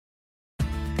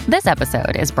This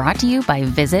episode is brought to you by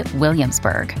Visit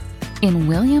Williamsburg. In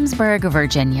Williamsburg,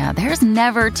 Virginia, there's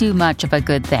never too much of a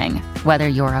good thing. Whether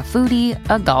you're a foodie,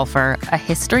 a golfer, a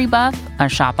history buff, a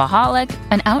shopaholic,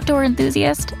 an outdoor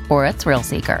enthusiast, or a thrill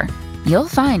seeker, you'll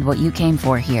find what you came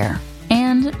for here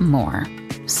and more.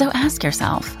 So ask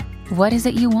yourself, what is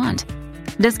it you want?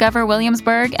 Discover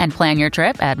Williamsburg and plan your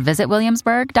trip at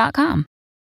visitwilliamsburg.com.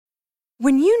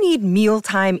 When you need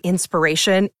mealtime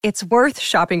inspiration, it's worth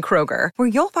shopping Kroger, where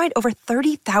you'll find over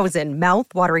 30,000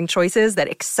 mouth-watering choices that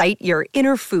excite your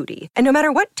inner foodie. And no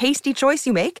matter what tasty choice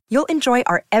you make, you'll enjoy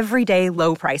our everyday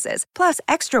low prices, plus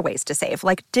extra ways to save,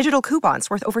 like digital coupons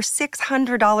worth over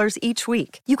 $600 each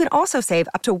week. You can also save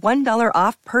up to $1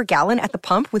 off per gallon at the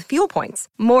pump with fuel points.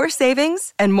 More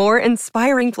savings and more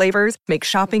inspiring flavors make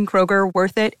shopping Kroger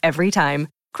worth it every time.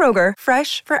 Kroger,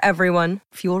 fresh for everyone.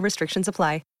 Fuel restrictions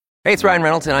apply. Hey, it's Ryan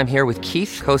Reynolds, and I'm here with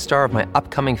Keith, co-star of my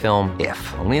upcoming film,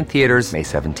 If, only in theaters May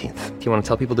 17th. Do you want to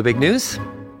tell people the big news?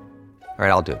 All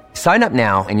right, I'll do it. Sign up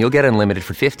now and you'll get unlimited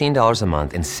for $15 a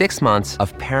month and 6 months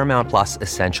of Paramount Plus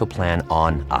Essential Plan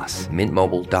on us.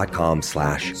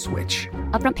 MintMobile.com/switch.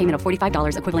 Upfront payment of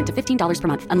 $45 equivalent to $15 per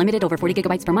month. Unlimited over 40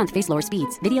 gigabytes per month. Face lower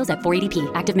speeds. Videos at 480p.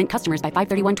 Active Mint customers by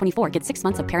 531.24 get 6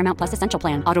 months of Paramount Plus Essential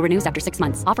Plan. Auto renews after 6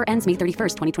 months. Offer ends May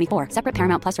 31st, 2024. Separate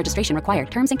Paramount Plus registration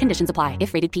required. Terms and conditions apply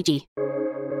if rated PG.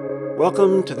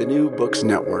 Welcome to the New Books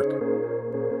Network.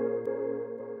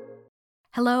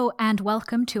 Hello and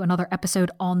welcome to another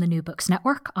episode on the New Books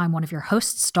Network. I'm one of your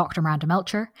hosts, Dr. Miranda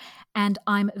Melcher, and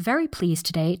I'm very pleased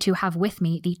today to have with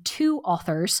me the two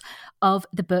authors of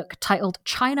the book titled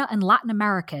China and Latin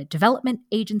America, Development,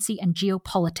 Agency and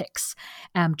Geopolitics,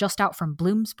 just out from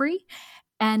Bloomsbury.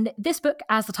 And this book,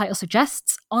 as the title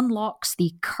suggests, unlocks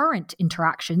the current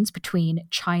interactions between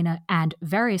China and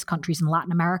various countries in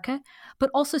Latin America,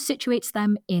 but also situates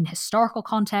them in historical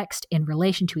context, in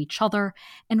relation to each other,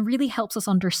 and really helps us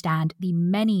understand the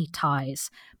many ties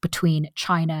between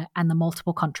China and the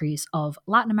multiple countries of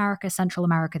Latin America, Central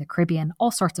America, the Caribbean,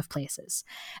 all sorts of places.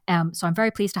 So I'm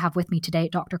very pleased to have with me today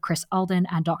Dr. Chris Alden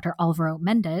and Dr. Alvaro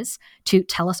Mendez to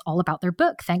tell us all about their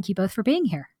book. Thank you both for being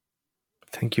here.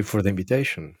 Thank you for the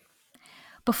invitation.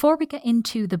 Before we get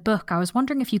into the book, I was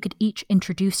wondering if you could each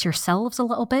introduce yourselves a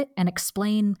little bit and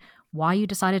explain why you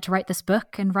decided to write this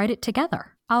book and write it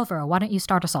together. Alvaro, why don't you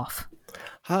start us off?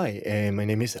 Hi, my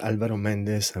name is Alvaro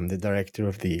Mendez. I'm the director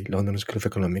of the London School of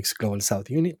Economics Global South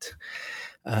Unit,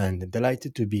 and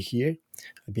delighted to be here.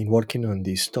 I've been working on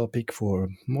this topic for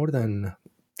more than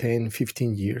 10,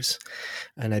 15 years.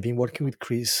 And I've been working with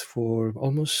Chris for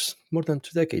almost more than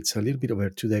 2 decades, a little bit over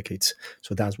 2 decades.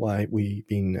 So that's why we've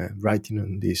been writing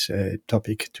on this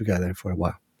topic together for a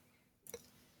while.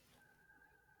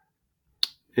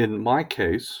 In my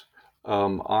case,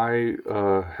 I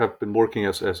have been working,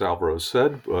 as Alvaro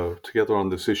said, together on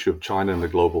this issue of China and the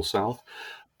Global South.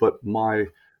 But my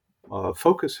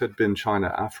focus had been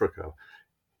China-Africa.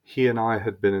 He and I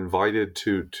had been invited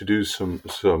to do some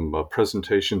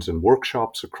presentations and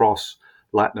workshops across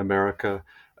Latin America,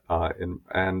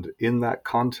 and in that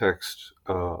context,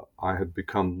 I had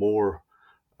become more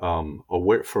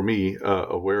aware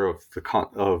of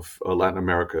Latin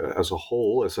America as a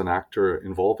whole, as an actor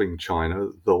involving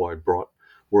China, though I brought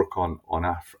work on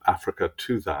Africa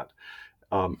to that.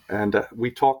 And we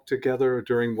talked together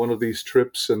during one of these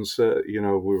trips and said, we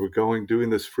were doing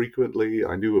this frequently.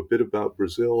 I knew a bit about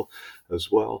Brazil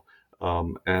as well.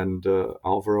 And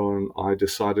Alvaro and I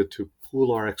decided to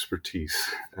pool our expertise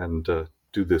and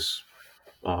do this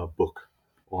book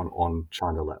on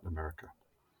China, Latin America.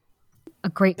 A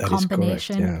great That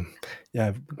combination. Is correct,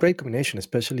 yeah, great combination,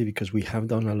 especially because we have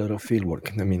done a lot of field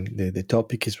work. I mean, the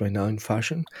topic is right now in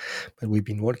fashion, but we've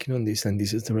been working on this, and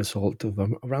this is the result of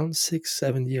around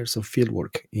 6-7 years of field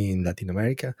work in Latin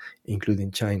America, including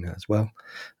China as well,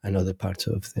 and other parts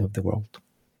of the world.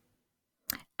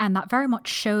 And that very much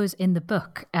shows in the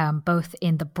book, both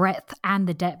in the breadth and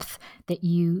the depth that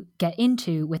you get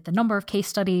into with the number of case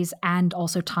studies and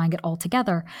also tying it all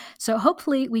together. So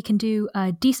hopefully we can do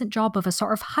a decent job of a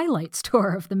sort of highlights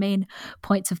tour of the main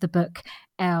points of the book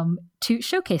to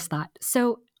showcase that.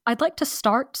 So I'd like to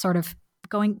start sort of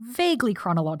going vaguely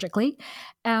chronologically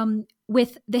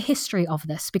with the history of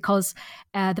this, because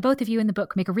the both of you in the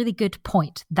book make a really good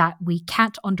point that we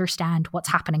can't understand what's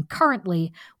happening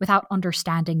currently without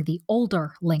understanding the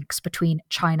older links between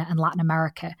China and Latin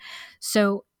America.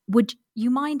 So would you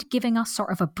mind giving us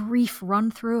sort of a brief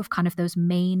run through of kind of those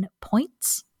main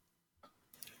points?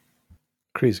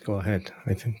 Chris, go ahead,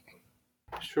 I think.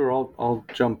 Sure, I'll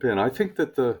jump in. I think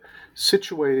that I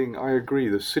agree,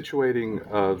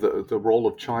 the role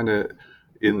of China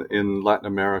in Latin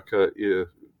America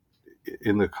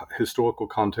in the historical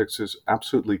context is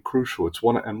absolutely crucial. It's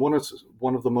one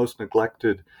of the most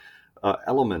neglected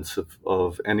elements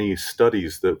of any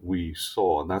studies that we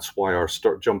saw, and that's why our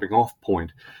jumping off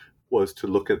point was to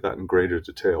look at that in greater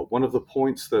detail. One of the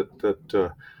points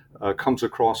that comes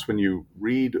across when you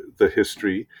read the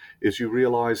history is you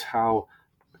realize how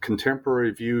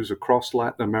contemporary views across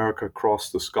Latin America, across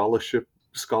the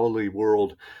scholarly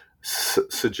world,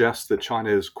 suggest that China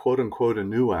is quote unquote a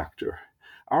new actor.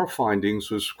 Our findings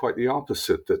was quite the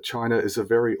opposite, that China is a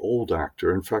very old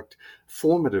actor, in fact,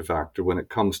 formative actor when it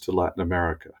comes to Latin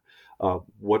America.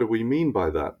 What do we mean by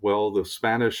that? Well, the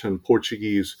Spanish and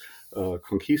Portuguese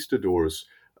conquistadors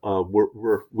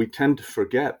we tend to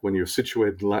forget when you're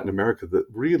situated in Latin America that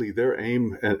really their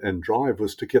aim and drive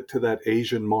was to get to that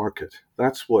Asian market.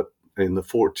 That's what in the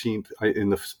 15th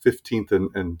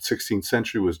and 16th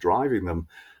century was driving them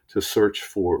to search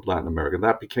for Latin America.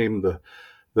 That became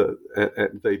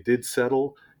they did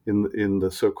settle in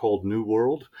the so-called New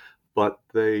World, but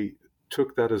they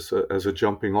took that as a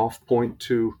jumping off point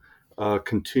to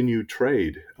continued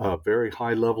trade, very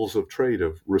high levels of trade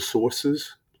of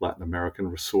resources, Latin American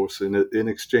resource in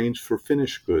exchange for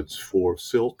finished goods, for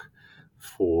silk,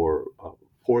 for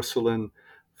porcelain,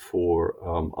 for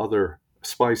other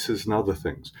spices and other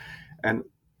things. And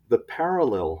the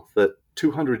parallel that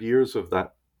 200 years of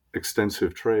that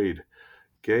extensive trade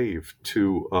gave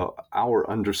to our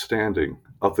understanding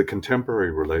of the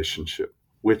contemporary relationship,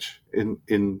 which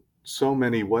in so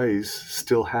many ways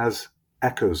still has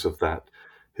echoes of that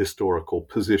historical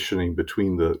positioning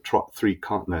between the three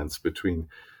continents, between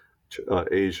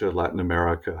Asia, Latin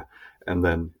America, and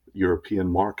then European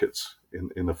markets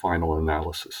in the final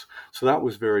analysis. So that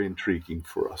was very intriguing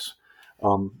for us.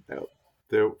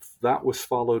 That was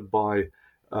followed by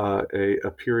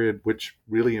a period which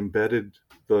really embedded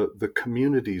the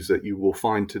communities that you will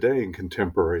find today in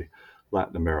contemporary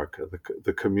Latin America,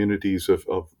 the communities of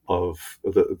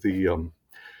the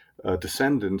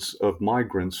descendants of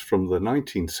migrants from the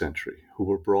 19th century who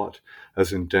were brought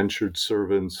as indentured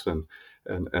servants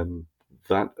and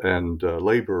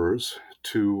laborers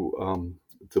to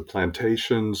the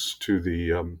plantations, to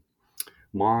the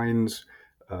mines,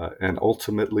 and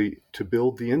ultimately to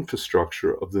build the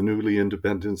infrastructure of the newly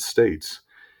independent states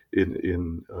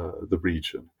in the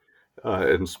region.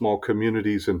 And small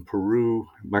communities in Peru,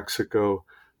 Mexico,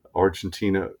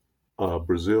 Argentina,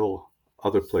 Brazil,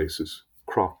 other places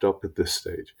cropped up at this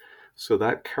stage. So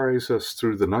that carries us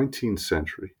through the 19th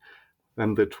century.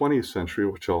 And the 20th century,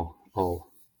 which I'll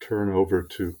turn over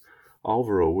to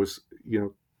Alvaro, was,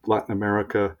 Latin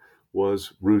America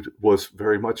was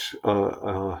very much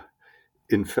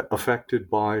affected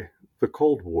by the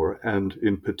Cold War, and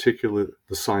in particular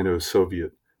the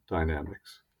Sino-Soviet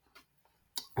dynamics.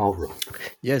 Alvaro.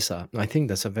 Yes, I think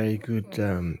that's a very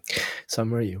good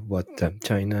summary of what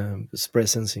China's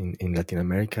presence in Latin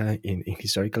America in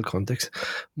historical context.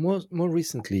 More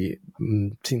recently,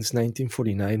 since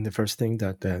 1949, the first thing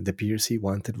that the PRC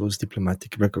wanted was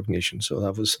diplomatic recognition. So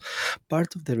that was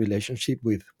part of the relationship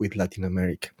with Latin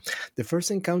America. The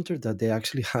first encounter that they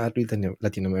actually had with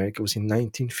Latin America was in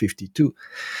 1952.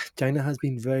 China has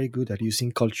been very good at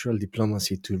using cultural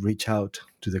diplomacy to reach out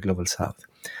to the global south.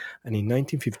 And in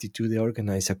 1952, they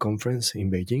organized a conference in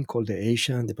Beijing called the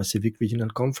Asia and the Pacific Regional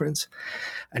Conference.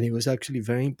 And it was actually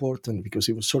very important because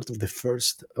it was sort of the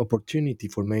first opportunity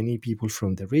for many people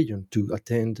from the region to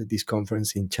attend this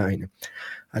conference in China.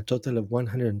 A total of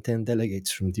 110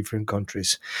 delegates from different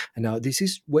countries. And now this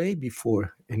is way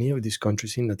before any of these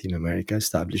countries in Latin America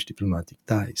established diplomatic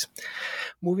ties.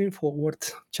 Moving forward,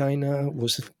 China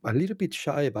was a little bit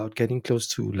shy about getting close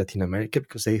to Latin America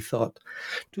because they thought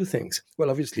two things.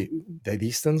 Well, obviously, the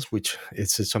distance, which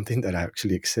is something that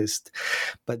actually exists,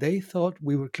 but they thought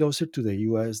we were closer to the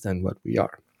US than what we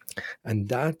are. And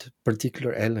that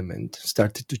particular element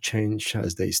started to change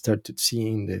as they started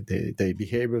seeing the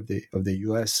behavior of the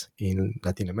U.S. in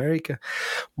Latin America,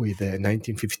 with the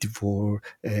 1954,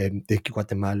 the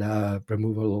Guatemala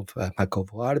removal of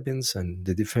Jacobo Arbenz and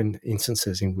the different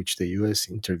instances in which the U.S.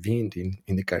 intervened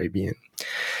in the Caribbean.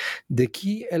 The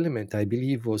key element, I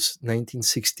believe, was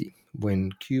 1960,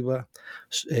 when Cuba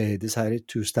decided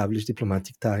to establish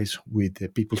diplomatic ties with the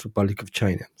People's Republic of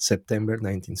China, September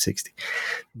 1960.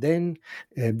 Then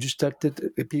you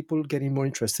started people getting more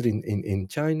interested in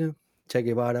China. Che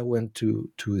Guevara went to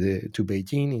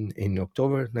Beijing in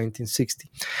October 1960.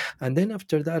 And then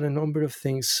after that, a number of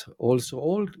things also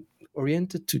all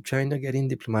oriented to China getting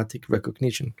diplomatic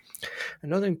recognition.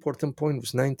 Another important point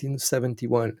was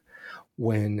 1971,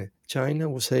 when China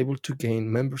was able to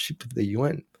gain membership of the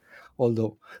UN.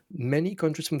 although many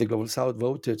countries from the Global South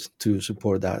voted to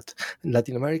support that.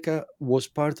 Latin America was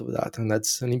part of that, and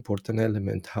that's an important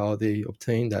element, how they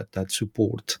obtained that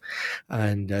support.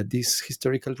 And this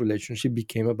historical relationship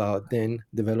became about then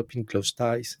developing close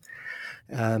ties.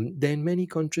 Then many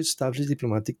countries established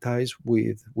diplomatic ties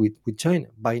with China.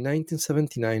 By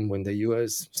 1979, when the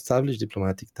US established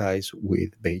diplomatic ties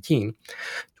with Beijing,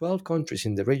 12 countries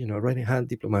in the region already had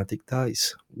diplomatic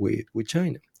ties with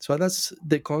China. So that's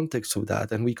the context of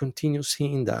that. And we continue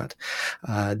seeing that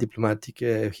diplomatic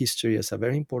history as a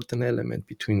very important element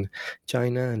between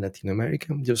China and Latin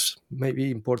America. Just maybe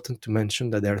important to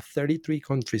mention that there are 33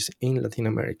 countries in Latin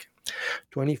America,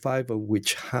 25 of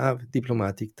which have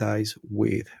diplomatic ties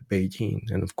with Beijing,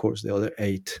 and of course the other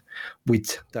 8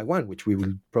 with Taiwan, which we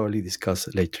will probably discuss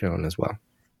later on as well.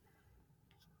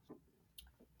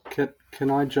 Can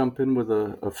I jump in with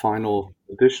a final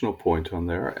additional point on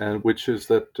there, and which is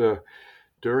that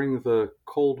during the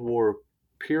Cold War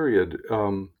period,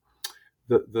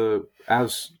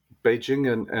 as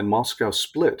Beijing and Moscow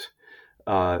split,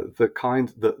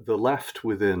 the left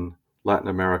within Latin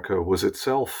America was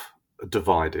itself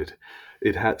divided.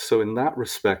 It had, so in that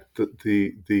respect,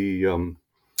 the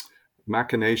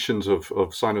machinations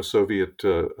of Sino-Soviet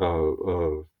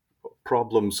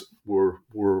problems were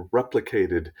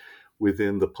replicated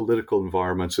within the political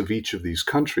environments of each of these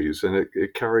countries, and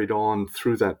it carried on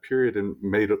through that period and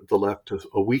made the left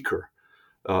a weaker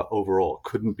overall,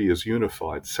 couldn't be as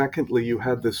unified. Secondly, you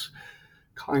had this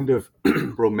kind of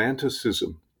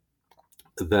romanticism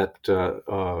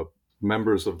that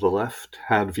members of the left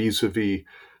had vis-a-vis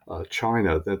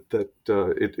China, that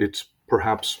its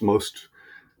perhaps most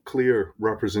clear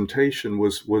representation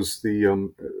was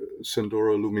the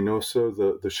Sendero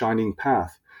Luminoso, the Shining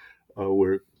Path,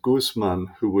 where Guzman,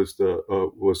 who was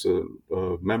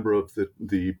a member of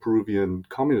the Peruvian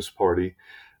Communist Party,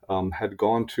 had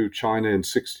gone to China in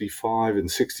 1965 and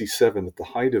 1967 at the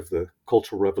height of the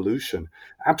Cultural Revolution,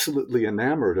 absolutely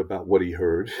enamored about what he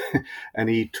heard, and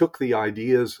he took the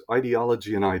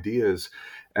ideology and ideas,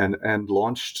 and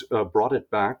launched, brought it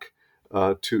back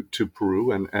to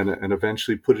Peru, and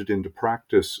eventually put it into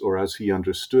practice, or as he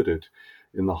understood it,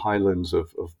 in the highlands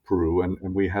of Peru,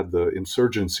 and we had the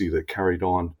insurgency that carried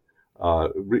on,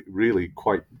 really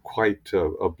quite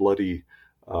a bloody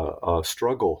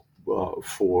struggle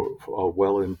for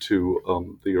well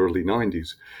into the early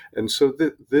 90s. And so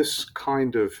this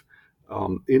kind of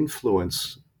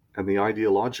influence and the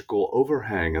ideological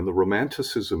overhang and the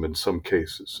romanticism in some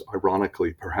cases,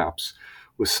 ironically perhaps,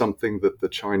 was something that the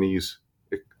Chinese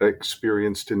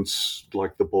experienced in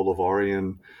like the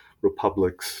Bolivarian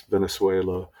republics,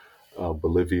 Venezuela,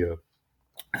 Bolivia,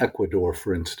 Ecuador,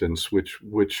 for instance,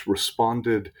 which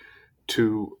responded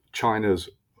to China's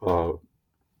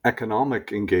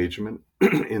economic engagement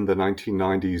in the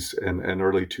 1990s and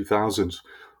early 2000s,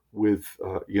 with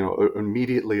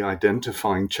immediately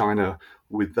identifying China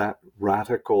with that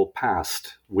radical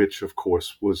past, which of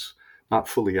course was not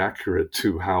fully accurate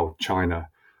to how China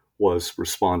was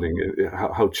responding,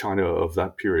 how China of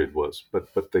that period was,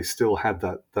 but they still had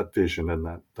that vision and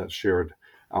that shared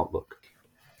outlook.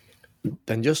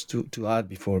 And just to add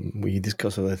before we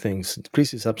discuss other things,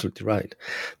 Chris is absolutely right.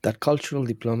 That cultural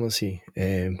diplomacy,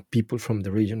 people from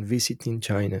the region visiting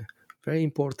China, very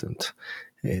important.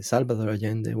 Salvador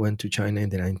Allende went to China in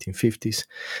the 1950s.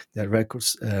 There are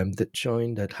records that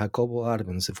showing that Jacobo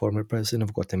Arbenz, the former president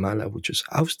of Guatemala, which was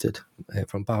ousted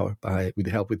from power with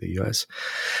the help of the U.S.,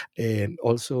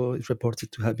 also is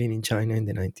reported to have been in China in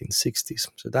the 1960s.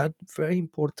 So that very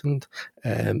important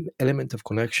element of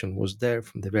connection was there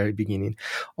from the very beginning,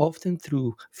 often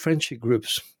through friendship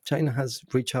groups. China has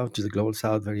reached out to the Global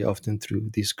South very often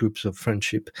through these groups of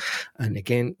friendship. And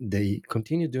again, they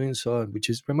continue doing so,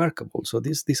 which is remarkable. So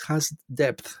this has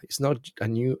depth. It's not a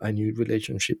new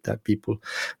relationship that people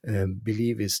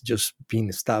believe is just being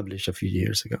established a few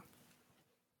years ago.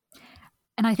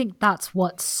 And I think that's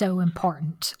what's so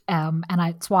important. And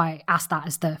that's why I asked that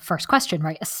as the first question,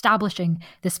 right? Establishing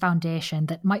this foundation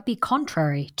that might be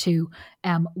contrary to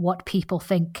what people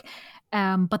think,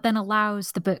 but then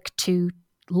allows the book to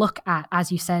look at,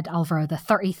 as you said, Alvaro, the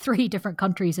 33 different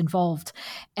countries involved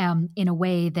in a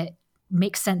way that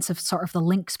makes sense of sort of the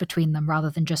links between them, rather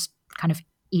than just kind of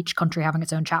each country having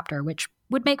its own chapter, which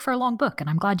would make for a long book. And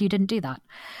I'm glad you didn't do that.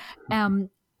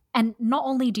 And not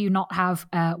only do you not have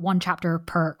one chapter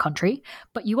per country,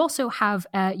 but you also have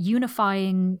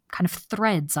unifying kind of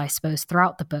threads, I suppose,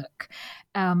 throughout the book.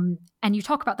 And you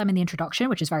talk about them in the introduction,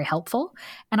 which is very helpful.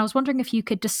 And I was wondering if you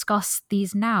could discuss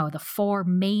these now, the 4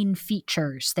 main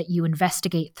features that you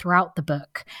investigate throughout the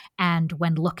book and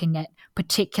when looking at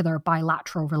particular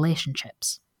bilateral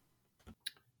relationships.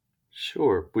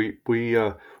 Sure. We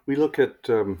look at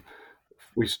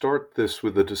we start this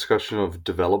with a discussion of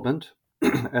development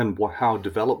and how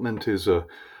development is a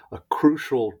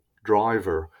crucial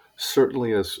driver,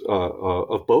 certainly as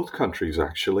of both countries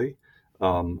actually.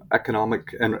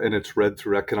 Economic and it's read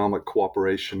through economic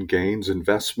cooperation, gains,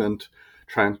 investment,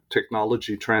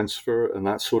 technology transfer, and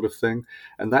that sort of thing.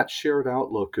 And that shared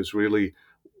outlook is really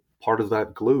part of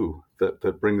that glue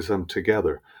that brings them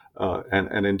together.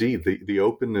 And indeed, the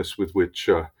openness with which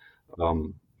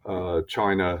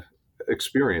China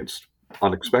experienced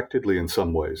unexpectedly in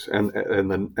some ways, and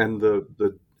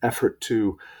the effort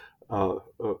uh,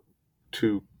 uh,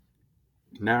 to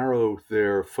narrow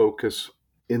their focus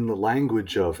in the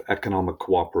language of economic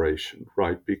cooperation,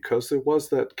 right? Because there was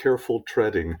that careful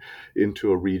treading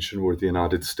into a region where the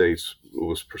United States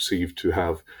was perceived to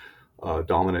have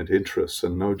dominant interests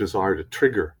and no desire to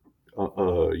trigger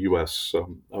U.S.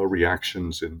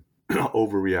 Reactions in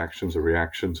overreactions or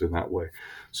reactions in that way.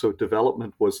 So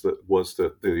development was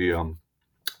the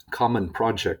common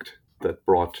project that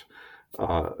brought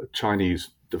Chinese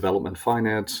development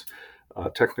finance,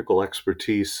 technical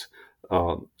expertise,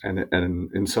 and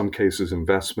in some cases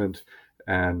investment,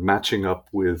 and matching up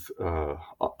with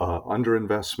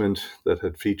underinvestment that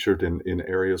had featured in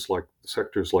areas like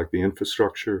sectors like the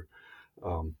infrastructure.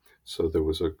 So there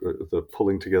was the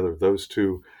pulling together of those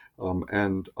two,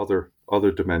 and other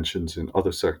dimensions in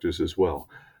other sectors as well.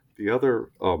 The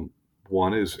other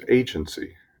one is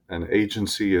agency, and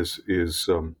agency is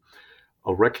a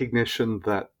recognition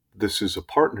that this is a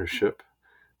partnership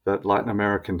that Latin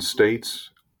American states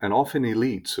and often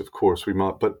elites, of course,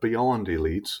 but beyond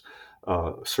elites,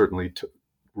 certainly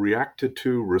reacted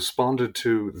to, responded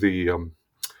to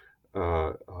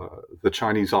the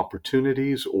Chinese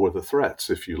opportunities or the threats,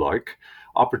 if you like.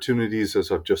 Opportunities, as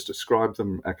I've just described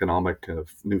them, economic,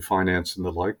 new finance and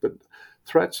the like, but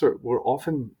threats were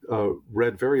often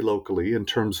read very locally in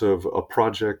terms of a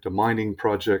project, a mining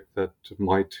project that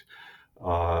might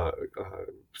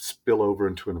spill over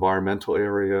into environmental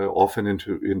area, often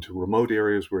into remote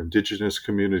areas where indigenous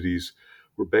communities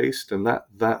were based, and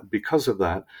that because of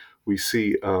that, we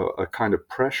see a kind of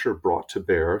pressure brought to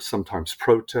bear, sometimes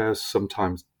protests,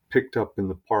 sometimes picked up in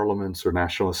the parliaments or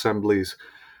national assemblies.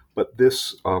 But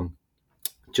this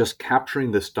just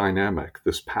capturing this dynamic,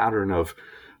 this pattern of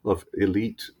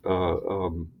elite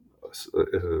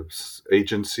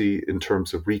agency in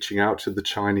terms of reaching out to the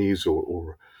Chinese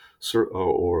or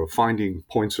finding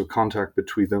points of contact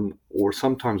between them, or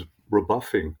sometimes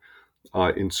rebuffing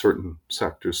in certain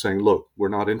sectors, saying, "Look, we're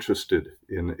not interested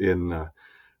in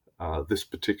this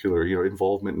particular,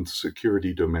 involvement in the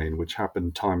security domain," which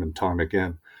happened time and time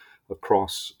again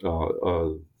across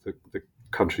the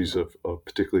countries of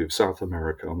particularly of South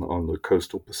America on the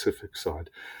coastal Pacific side.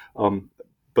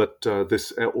 But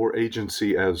this or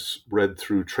agency as read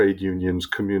through trade unions,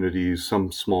 communities,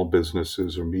 some small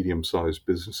businesses or medium-sized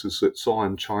businesses that saw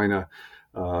in China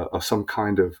some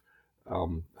kind of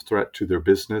threat to their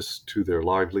business, to their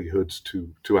livelihoods,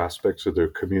 to aspects of their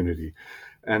community.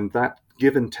 And that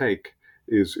give and take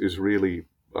is really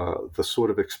the sort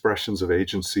of expressions of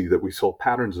agency that we saw,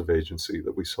 patterns of agency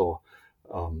that we saw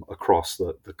across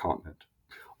the continent.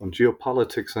 On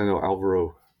geopolitics, I know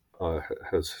Alvaro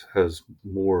has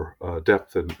more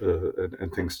depth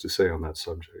and things to say on that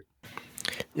subject.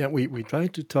 Yeah, we try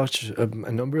to touch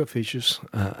a number of issues,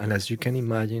 and as you can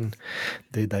imagine,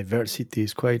 the diversity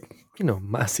is quite,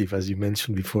 massive, as you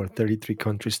mentioned before. 33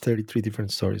 countries, 33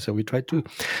 different stories. So we try to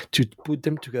put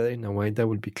them together in a way that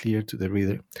will be clear to the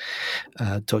reader,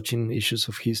 touching issues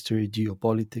of history,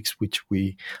 geopolitics, which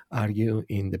we argue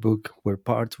in the book were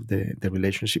part of the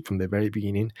relationship from the very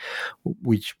beginning,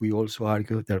 which we also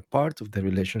argue they're part of the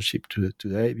relationship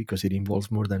today because it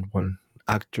involves more than one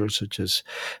actors, such as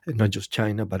not just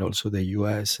China, but also the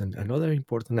US and other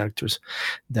important actors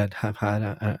that have had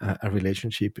a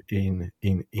relationship in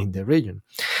the region.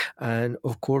 And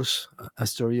of course, a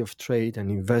story of trade and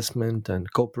investment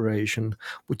and cooperation,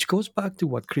 which goes back to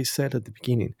what Chris said at the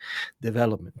beginning,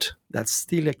 development. That's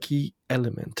still a key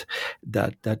element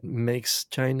that makes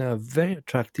China a very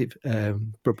attractive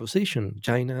proposition.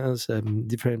 China has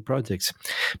different projects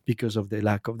because of the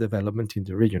lack of development in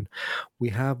the region. We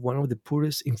have one of the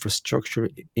poorest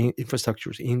infrastructures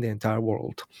in the entire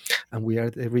world, and we are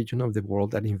the region of the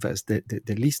world that invests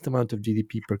the least amount of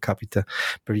GDP per capita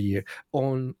per year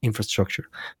on infrastructure.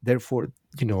 Therefore,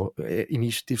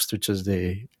 initiatives such as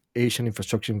the Asian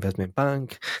Infrastructure Investment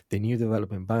Bank, the New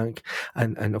Development Bank,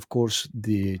 and of course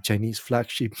the Chinese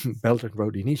flagship Belt and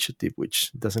Road Initiative,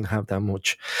 which doesn't have that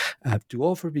much to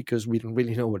offer because we don't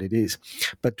really know what it is.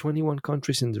 But 21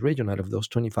 countries in the region out of those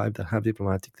 25 that have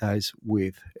diplomatic ties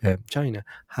with China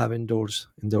have endorsed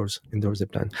the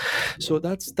plan. So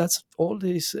that's all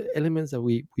these elements that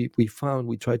we found.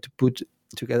 We tried to put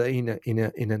together in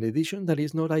an edition that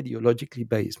is not ideologically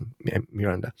based,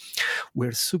 Miranda.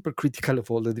 We're super critical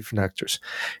of all the different actors,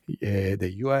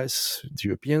 the US, the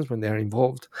Europeans when they are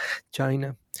involved,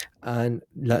 China, and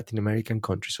Latin American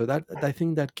countries. So that I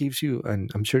think that gives you, and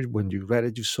I'm sure when you read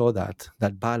it, you saw that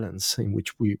balance in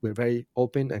which we were very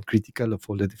open and critical of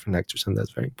all the different actors, and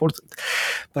that's very important.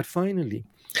 But finally,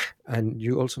 and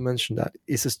you also mentioned that,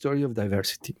 it's a story of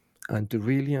diversity. And to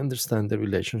really understand the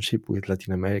relationship with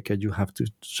Latin America, you have to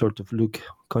sort of look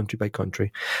country by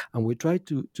country. And we try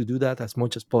to do that as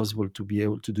much as possible to be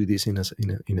able to do this in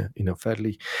a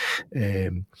fairly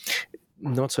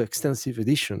not so extensive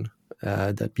edition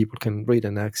that people can read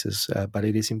and access. But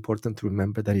it is important to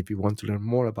remember that if you want to learn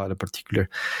more about a particular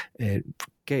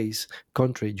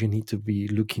country, you need to be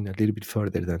looking a little bit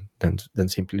further than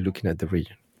simply looking at the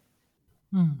region.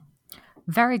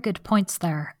 Very good points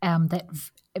there that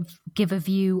give a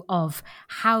view of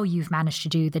how you've managed to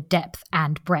do the depth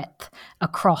and breadth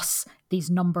across these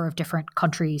number of different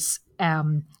countries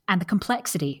and the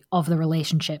complexity of the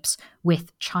relationships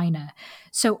with China.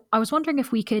 So I was wondering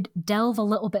if we could delve a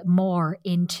little bit more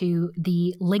into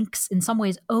the links in some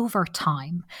ways over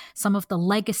time, some of the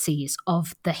legacies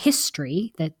of the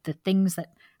history, the things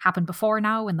that happened before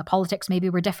now, when the politics maybe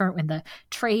were different, when the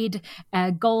trade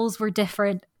goals were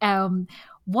different.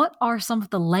 What are some of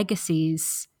the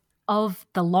legacies of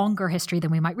the longer history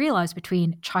than we might realize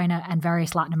between China and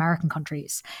various Latin American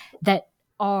countries that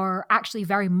are actually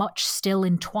very much still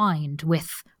entwined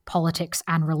with politics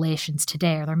and relations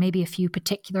today? Are there maybe a few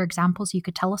particular examples you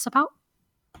could tell us about?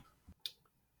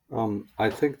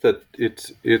 I think that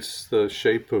it's the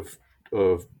shape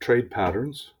of trade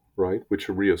patterns, right, which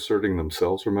are reasserting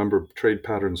themselves. Remember, trade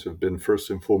patterns have been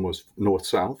first and foremost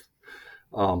north-south,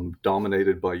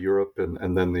 dominated by Europe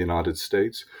and then the United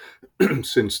States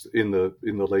since in the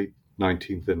late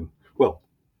 19th and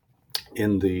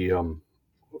in the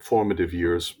formative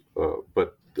years,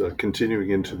 but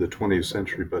continuing into the 20th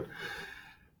century. But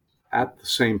at the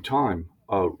same time,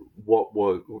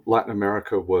 Latin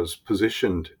America was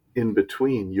positioned in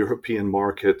between European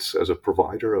markets as a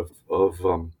provider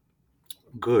of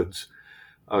goods,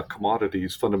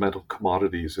 commodities, fundamental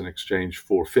commodities, in exchange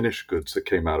for finished goods that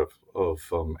came out of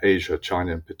Asia,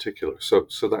 China in particular. So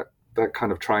that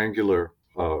kind of triangular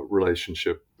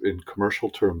relationship in commercial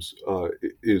terms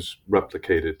is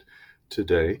replicated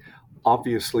today.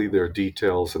 Obviously, there are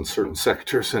details in certain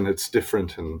sectors, and it's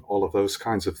different, and all of those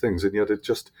kinds of things. And yet, it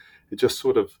just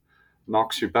sort of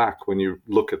knocks you back when you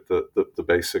look at the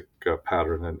basic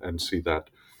pattern and see that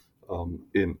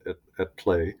at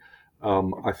play.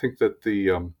 I think that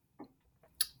the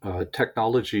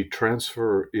technology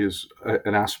transfer is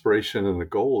an aspiration and a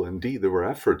goal. Indeed, there were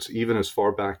efforts even as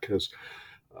far back as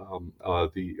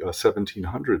the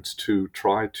 1700s to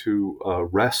try to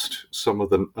wrest some of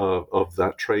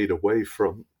that trade away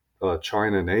from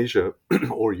China and Asia,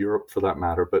 or Europe for that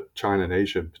matter, but China and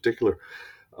Asia in particular,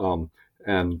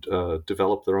 and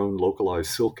develop their own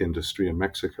localized silk industry in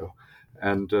Mexico.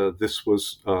 And this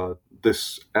was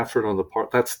this effort on the part,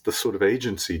 that's the sort of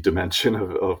agency dimension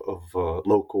of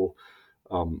local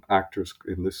actors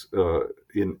in this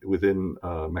within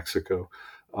Mexico.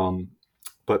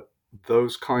 But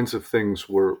those kinds of things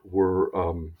were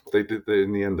in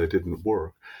the end they didn't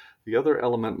work. The other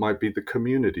element might be the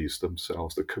communities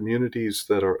themselves. The communities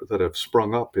that have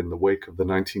sprung up in the wake of the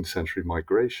 19th century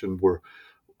migration were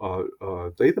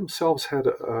they themselves had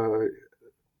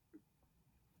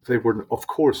they were, of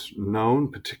course,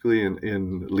 known, particularly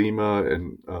in Lima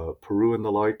and Peru and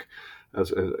the like,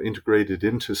 as integrated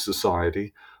into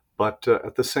society. But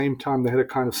at the same time, they had a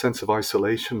kind of sense of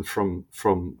isolation from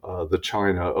the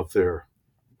China of their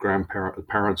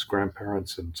parents,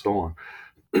 grandparents, and so on.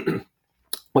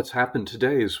 What's happened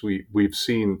today is we've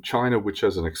seen China, which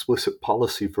has an explicit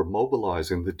policy for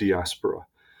mobilizing the diaspora,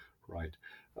 right?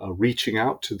 Reaching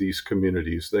out to these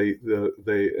communities, they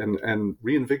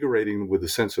reinvigorating with a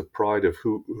sense of pride of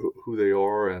who they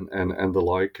are and the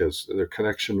like, as their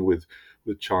connection with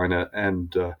China,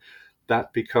 and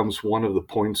that becomes one of the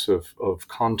points of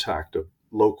contact, of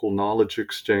local knowledge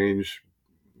exchange,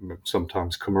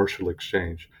 sometimes commercial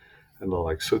exchange, and the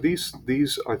like. So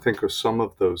these I think are some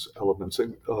of those elements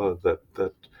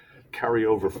that carry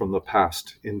over from the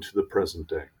past into the present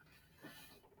day.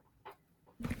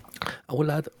 I will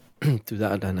add to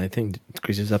that, and I think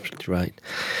Chris is absolutely right.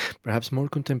 Perhaps more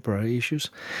contemporary issues.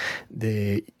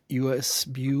 The U.S.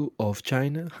 view of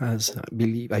China has,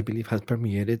 I believe, has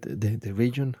permeated the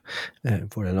region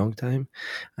for a long time,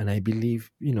 and I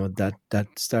believe that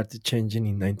started changing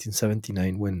in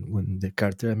 1979 when the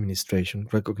Carter administration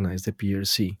recognized the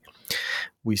PRC.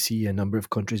 We see a number of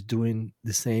countries doing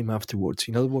the same afterwards.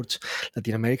 In other words,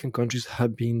 Latin American countries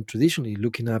have been traditionally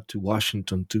looking up to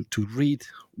Washington to read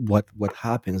what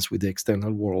happens with the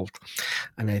external world,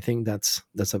 and I think that's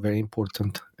a very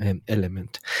important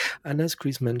element. And as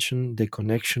Chris mentioned, the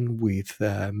connection with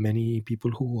many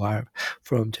people who are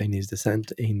from Chinese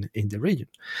descent in the region.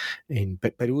 In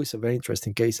Peru is a very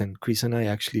interesting case, and Chris and I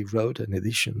actually wrote an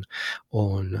edition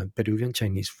on Peruvian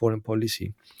Chinese foreign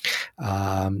policy,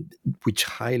 which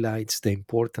highlights the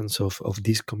importance of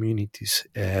these communities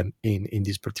in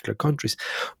these particular countries,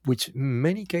 which in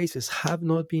many cases have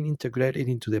not been integrated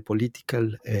into the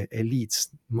political elites.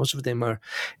 Most of them are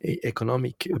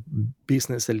economic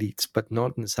business elites, but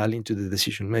not necessarily into the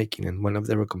decision making. And one of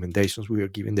the recommendations we were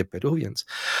giving the Peruvians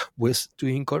was to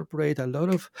incorporate a lot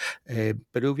of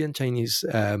Peruvian Chinese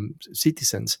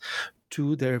citizens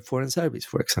to their foreign service,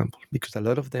 for example, because a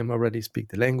lot of them already speak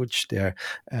the language. They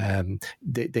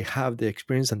have the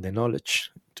experience and the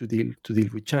knowledge to deal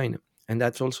with China. And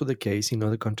that's also the case in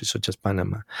other countries such as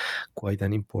Panama, quite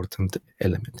an important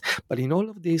element. But in all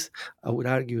of this, I would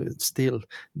argue still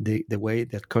the way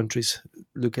that countries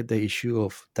look at the issue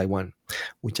of Taiwan,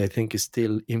 which I think is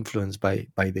still influenced by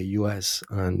the US.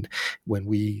 And when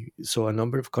we saw a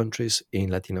number of countries in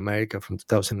Latin America from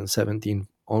 2017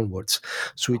 onwards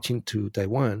switching to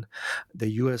Taiwan,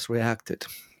 the US reacted.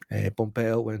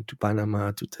 Pompeo went to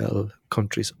Panama to tell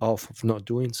countries off of not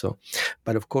doing so.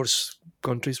 But of course,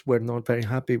 countries were not very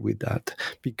happy with that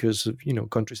because,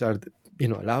 countries are,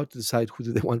 allowed to decide who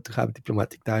do they want to have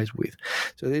diplomatic ties with.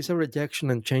 So there's a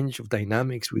rejection and change of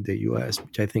dynamics with the US,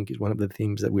 which I think is one of the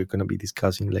themes that we're going to be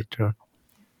discussing later on.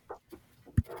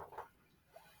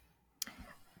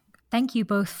 Thank you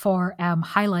both for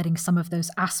highlighting some of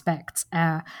those aspects.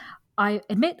 I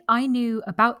admit I knew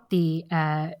about the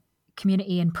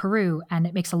community in Peru, and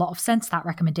it makes a lot of sense, that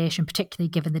recommendation, particularly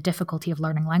given the difficulty of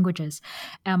learning languages.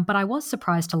 But I was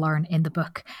surprised to learn in the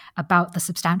book about the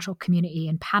substantial community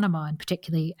in Panama, and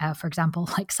particularly, for example,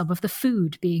 like some of the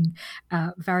food being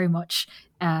very much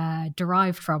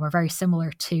derived from or very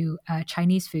similar to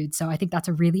Chinese food. So I think that's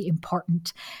a really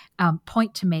important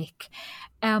point to make.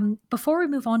 Before we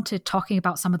move on to talking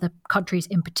about some of the countries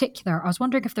in particular, I was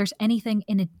wondering if there's anything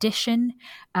in addition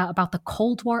about the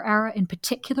Cold War era in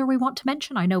particular we want to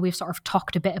mention. I know we've sort of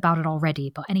talked a bit about it already,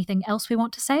 but anything else we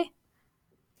want to say?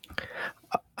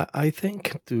 I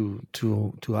think to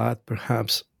add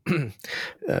perhaps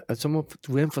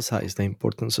to emphasize the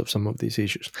importance of some of these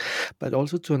issues, but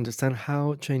also to understand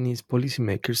how Chinese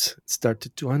policymakers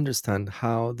started to understand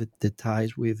how the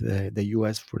ties with the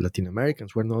U.S. for Latin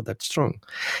Americans were not that strong.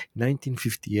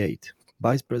 1958,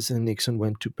 Vice President Nixon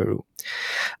went to Peru,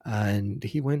 and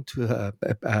he went to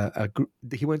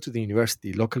the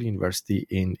university, local university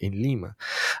in Lima,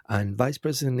 and Vice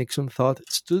President Nixon thought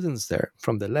students there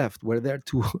from the left were there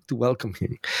to welcome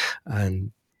him,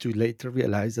 and to later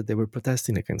realize that they were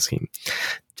protesting against him.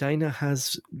 China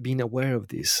has been aware of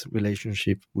this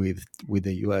relationship with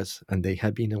the US, and they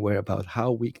have been aware about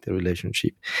how weak the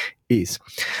relationship is.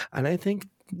 And I think,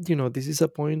 this is a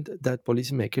point that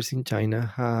policymakers in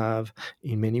China have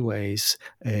in many ways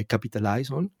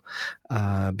capitalized on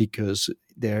because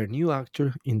they're a new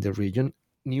actor in the region,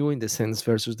 new in the sense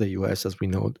versus the US, as we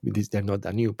know. They're not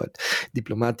that new, but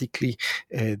diplomatically,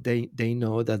 they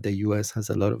know that the US has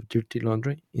a lot of dirty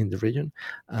laundry in the region,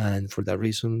 and for that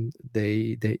reason,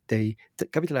 they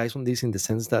capitalize on this in the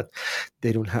sense that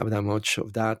they don't have that much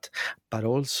of that, but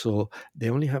also they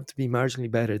only have to be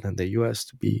marginally better than the US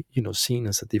to be, seen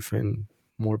as a different,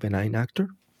 more benign actor.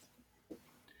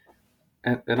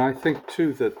 And I think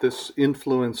too that this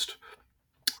influenced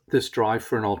this drive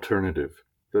for an alternative.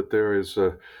 That there is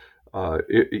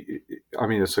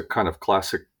it's a kind of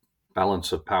classic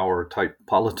balance of power type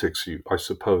politics, I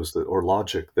suppose, or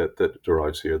logic that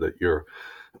derives here. That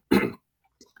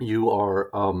you are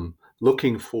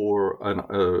looking for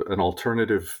an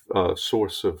alternative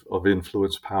source of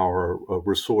influence, power,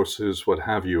 resources, what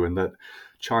have you, and that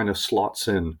China slots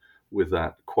in with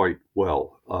that quite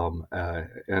well,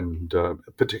 and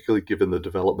particularly given the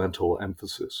developmental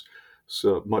emphasis.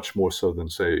 So much more so than,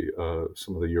 say,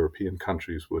 some of the European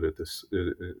countries would at this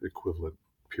equivalent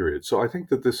period. So I think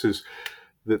that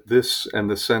this and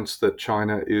the sense that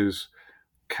China is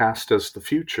cast as the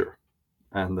future,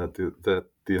 and that the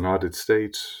United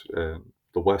States,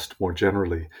 the West more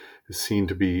generally, is seen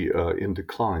to be in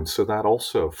decline. So that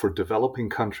also, for developing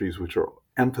countries which are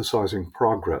emphasizing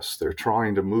progress, they're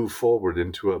trying to move forward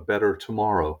into a better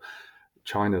tomorrow.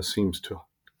 China seems to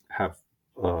have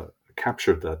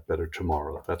captured that better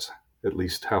tomorrow. That's at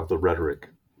least how the rhetoric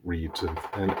reads,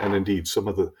 and indeed some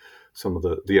of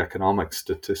the economic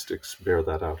statistics bear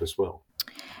that out as well.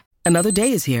 Another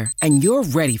day is here, and you're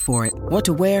ready for it. What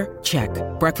to wear? Check.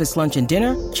 Breakfast, lunch, and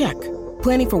dinner? Check.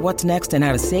 Planning for what's next and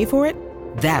how to save for it?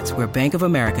 That's where Bank of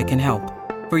America can help.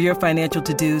 For your financial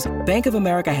to-dos, Bank of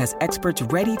America has experts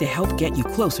ready to help get you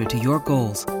closer to your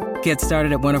goals. Get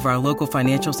started at one of our local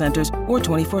financial centers or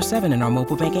 24/7 in our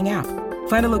mobile banking app.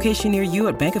 Find a location near you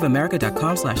at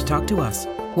bankofamerica.com/talktous.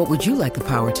 What would you like the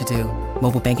power to do?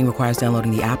 Mobile banking requires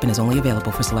downloading the app and is only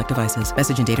available for select devices.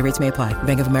 Message and data rates may apply.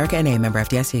 Bank of America NA, member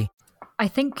FDIC. I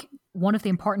think one of the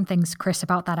important things, Chris,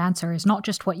 about that answer is not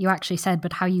just what you actually said,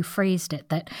 but how you phrased it,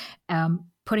 that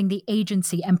putting the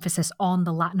agency emphasis on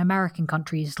the Latin American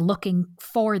countries, looking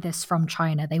for this from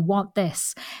China. They want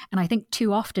this. And I think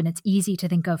too often it's easy to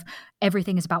think of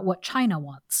everything is about what China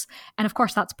wants. And of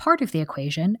course, that's part of the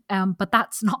equation, but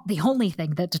that's not the only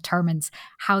thing that determines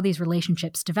how these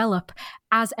relationships develop,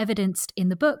 as evidenced in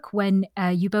the book when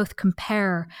you both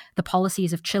compare the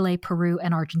policies of Chile, Peru,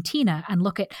 and Argentina and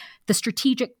look at the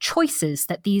strategic choices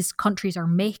that these countries are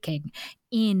making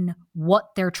in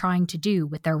what they're trying to do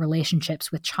with their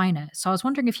relationships with China. So I was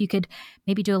wondering if you could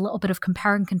maybe do a little bit of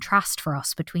compare and contrast for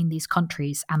us between these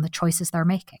countries and the choices they're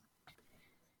making.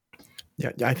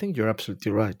 Yeah, I think you're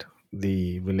absolutely right.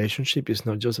 The relationship is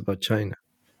not just about China.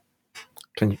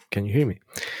 Can you hear me?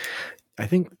 I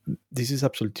think this is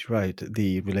absolutely right.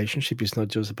 The relationship is not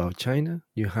just about China.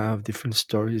 You have different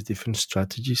stories, different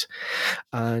strategies.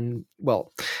 And,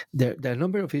 well, there are a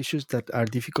number of issues that are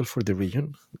difficult for the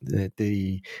region.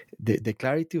 The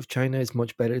clarity of China is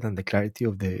much better than the clarity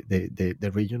of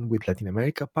the region with Latin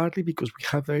America, partly because we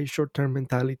have very short-term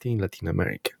mentality in Latin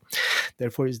America.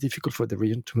 Therefore, it's difficult for the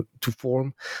region to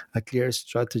form a clear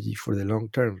strategy for the long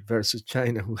term versus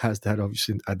China, who has that obvious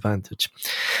advantage.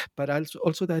 But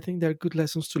also I think there are good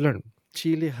lessons to learn.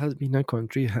 Chile has been a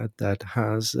country that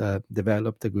has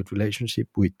developed a good relationship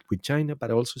with China,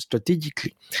 but also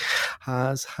strategically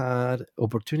has had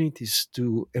opportunities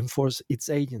to enforce its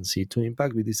agency, to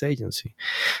impact with its agency.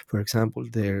 For example,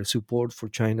 their support for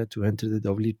China to enter the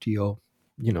WTO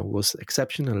was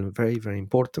exceptional and very, very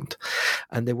important.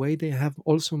 And the way they have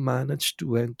also managed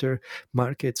to enter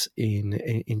markets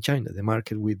in China, the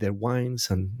market with their wines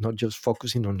and not just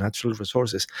focusing on natural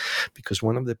resources. Because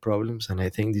one of the problems, and I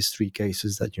think these three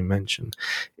cases that you mentioned,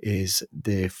 is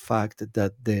the fact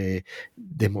that the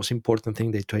most important thing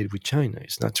they trade with China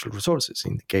is natural resources.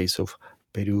 In the case of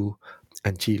Peru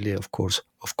and Chile, of course,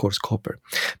 copper.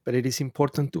 But it is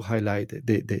important to highlight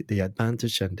the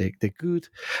advantage and the good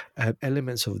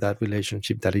elements of that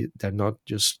relationship, that they're not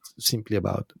just simply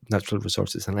about natural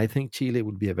resources. And I think Chile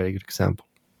would be a very good example.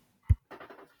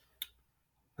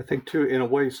 I think, too, in a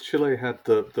way, Chile had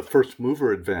the first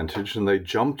mover advantage, and they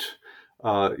jumped.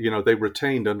 They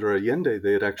retained under Allende.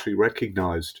 They had actually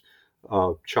recognized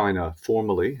China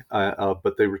formally,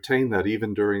 but they retained that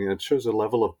even during. It shows a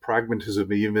level of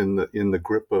pragmatism even in the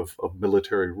grip of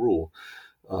military rule.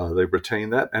 They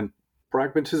retained that, and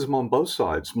pragmatism on both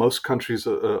sides. Most countries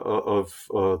of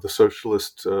the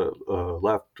socialist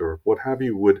left or what have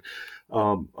you would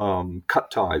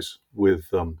cut ties with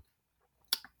the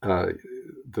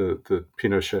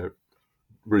Pinochet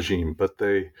regime, but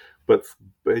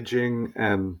Beijing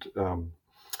and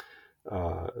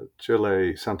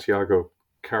Chile, Santiago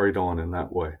carried on in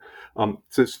that way. So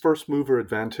this first mover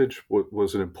advantage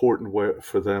was an important way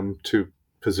for them to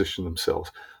position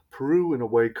themselves. Peru, in a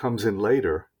way, comes in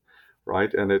later,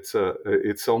 right? And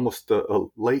it's almost a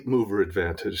late mover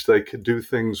advantage. They could do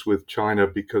things with China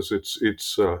because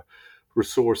it's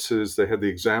resources. They had the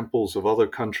examples of other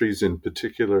countries, in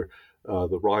particular,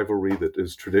 the rivalry that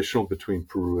is traditional between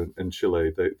Peru and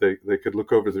Chile. They could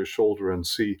look over their shoulder and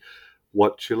see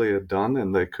what Chile had done,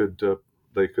 and they could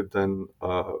then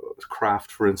craft,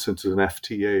 for instance, an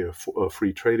FTA, a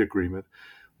free trade agreement,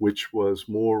 which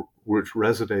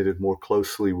resonated more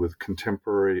closely with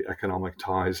contemporary economic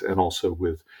ties and also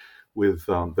with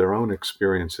their own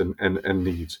experience and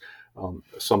needs.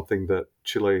 Something that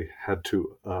Chile had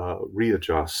to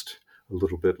readjust a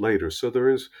little bit later. So there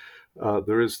is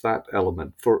that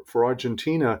element for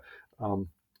Argentina.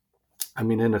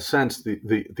 In a sense,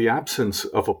 the absence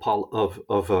of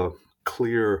a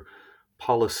clear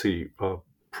policy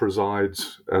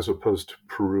presides, as opposed to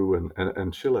Peru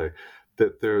and Chile.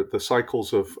 That the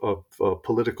cycles of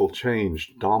political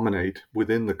change dominate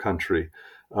within the country,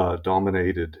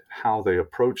 dominated how they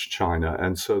approached China.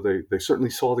 And so they certainly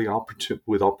saw the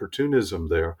opportunism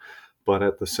there. But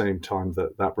at the same time,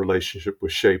 that relationship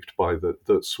was shaped by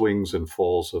the swings and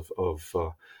falls of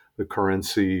the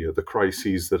currency, the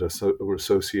crises that were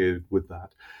associated with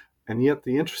that. And yet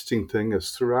the interesting thing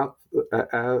is throughout,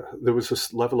 there was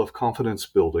this level of confidence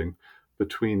building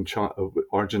between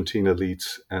Argentine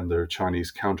elites and their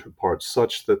Chinese counterparts,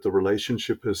 such that the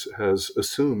relationship has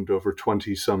assumed over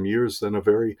 20-some years then a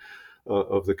very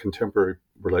of the contemporary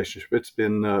relationship.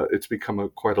 It's become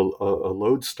quite a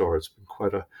lodestar. It's been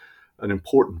quite an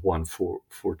important one for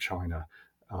China.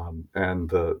 And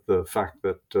the fact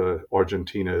that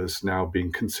Argentina is now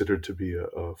being considered to be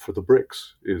for the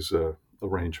BRICS is a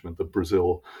arrangement, the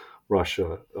Brazil,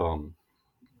 Russia,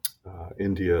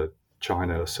 India,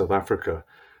 China, South Africa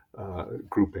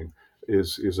grouping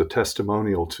is a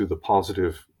testimonial to the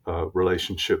positive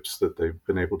relationships that they've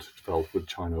been able to develop with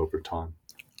China over time.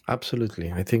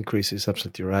 Absolutely. I think Chris is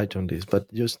absolutely right on this.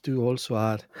 But just to also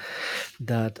add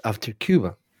that after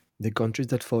Cuba, the countries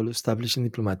that follow establishing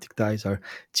diplomatic ties are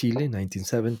Chile in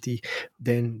 1970,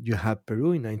 then you have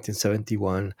Peru in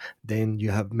 1971, then you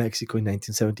have Mexico in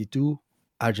 1972,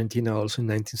 Argentina also in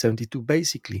 1972.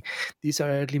 Basically, these are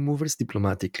early movers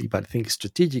diplomatically, but I think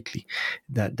strategically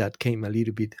that came a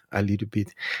little bit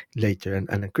later.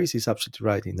 And Chris is absolutely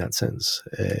right in that sense.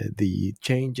 The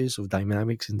changes of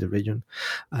dynamics in the region,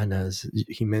 and as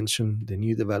he mentioned, the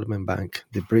new development bank,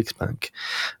 the BRICS Bank,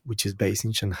 which is based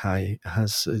in Shanghai,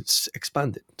 has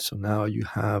expanded. So now you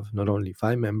have not only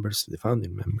 5 members, the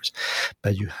founding members,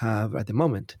 but you have at the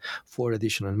moment 4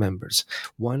 additional members.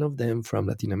 One of them from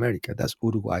Latin America, that's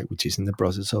Uruguay, which is in the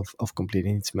process of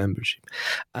completing its membership.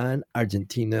 And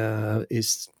Argentina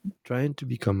is trying to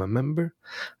become a member.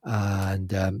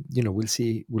 And, we'll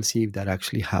see if that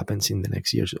actually happens in the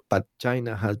next years. But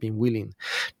China has been willing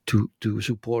to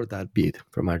support that bid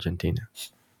from Argentina.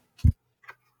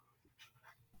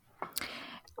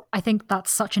 I think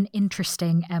that's such an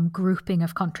interesting grouping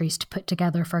of countries to put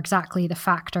together for exactly the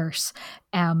factors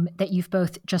that you've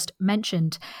both just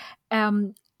mentioned.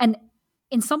 And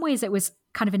in some ways, it was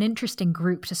kind of an interesting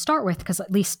group to start with, because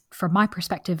at least from my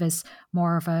perspective as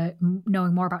more of a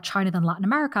knowing more about China than Latin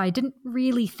America, I didn't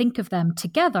really think of them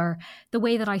together the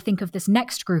way that I think of this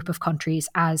next group of countries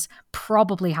as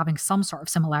probably having some sort of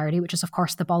similarity, which is, of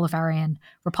course, the Bolivarian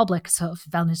republics of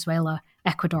Venezuela,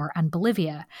 Ecuador, and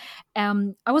Bolivia.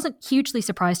 I wasn't hugely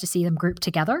surprised to see them grouped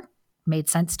together. Made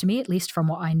sense to me, at least from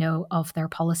what I know of their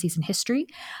policies and history.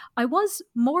 I was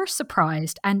more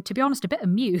surprised and, to be honest, a bit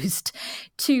amused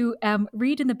to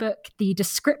read in the book the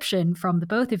description from the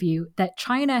both of you that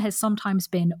China has sometimes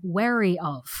been wary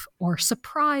of or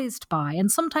surprised by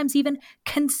and sometimes even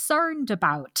concerned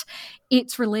about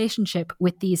its relationship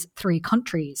with these 3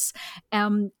 countries.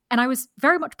 And I was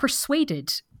very much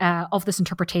persuaded of this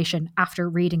interpretation after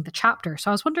reading the chapter. So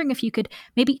I was wondering if you could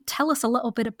maybe tell us a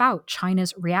little bit about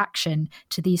China's reaction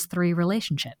to these 3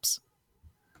 relationships.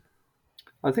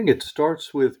 I think it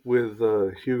starts with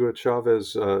Hugo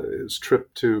Chávez's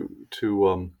trip to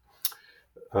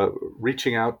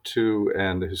reaching out to,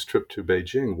 and his trip to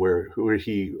Beijing, where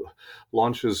he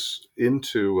launches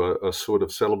into a sort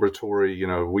of celebratory,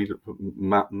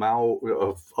 Mao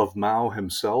of Mao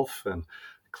himself, and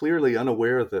clearly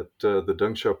unaware that the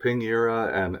Deng Xiaoping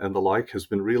era and the like has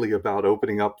been really about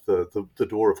opening up the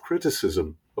door of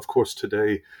criticism. Of course,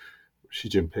 today Xi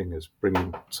Jinping is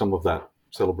bringing some of that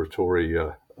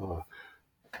celebratory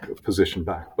position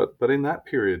back. But in that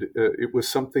period, it was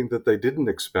something that they didn't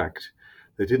expect.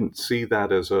 They didn't see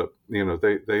that as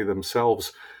they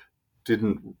themselves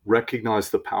didn't recognize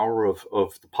the power of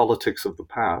the politics of the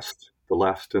past, the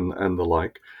left and the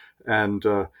like. And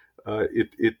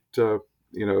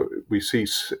we see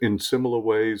in similar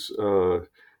ways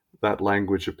that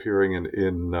language appearing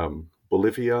in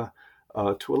Bolivia,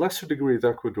 to a lesser degree with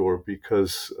Ecuador,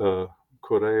 because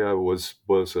Correa was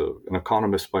an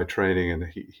economist by training, and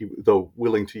he though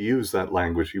willing to use that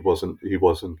language, he wasn't he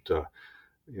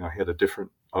had a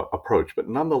different approach. But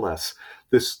nonetheless,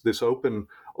 this open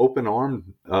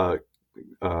armed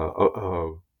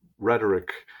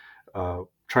rhetoric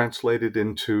translated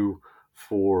into,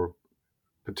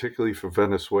 particularly for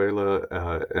Venezuela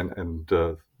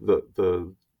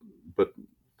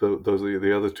those are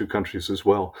the other 2 countries as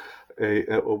well,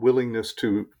 a willingness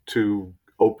to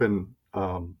open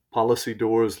policy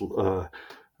doors,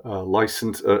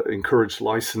 encourage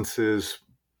licenses,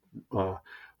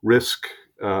 risk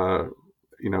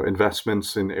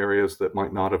investments in areas that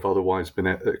might not have otherwise been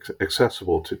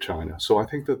accessible to China. So I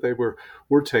think that they were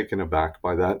taken aback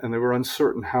by that, and they were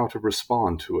uncertain how to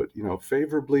respond to it,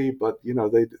 favorably, but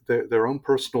their own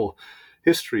personal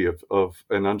history of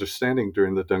an understanding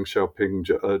during the Deng Xiaoping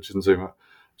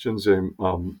Jiang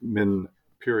Zemin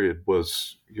period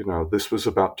was, this was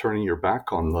about turning your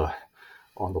back on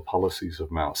the policies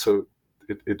of Mao. So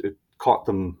it caught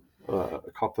them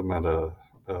at a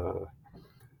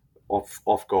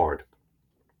off guard.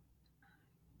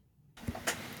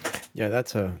 Yeah,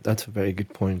 that's a very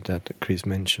good point that Chris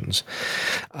mentions.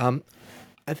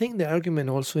 I think the argument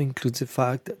also includes the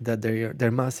fact that there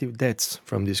are massive debts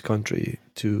from this country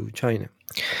to China.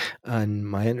 And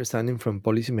my understanding from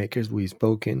policymakers we've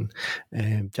spoken,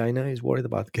 China is worried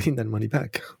about getting that money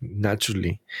back,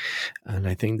 naturally. And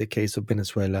I think the case of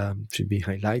Venezuela should be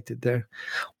highlighted there,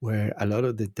 where a lot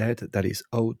of the debt that is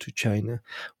owed to China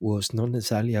was not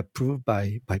necessarily approved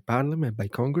by Parliament, by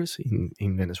Congress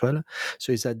in Venezuela.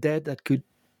 So it's a debt that could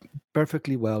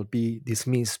perfectly well be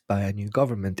dismissed by a new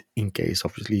government in case,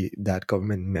 obviously, that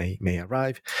government may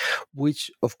arrive,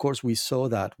 which, of course, we saw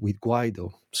that with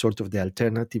Guaido, sort of the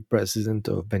alternative president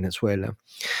of Venezuela.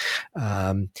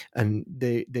 And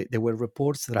there were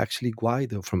reports that actually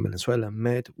Guaido from Venezuela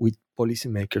met with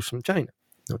policymakers from China.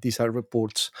 Now, these are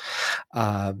reports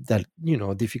that,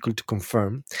 difficult to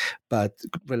confirm, but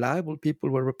reliable people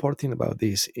were reporting about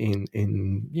this in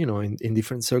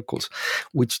different circles,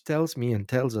 which tells me and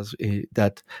tells us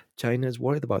that China is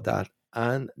worried about that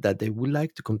and that they would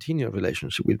like to continue a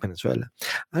relationship with Venezuela.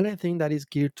 And I think that is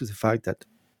geared to the fact that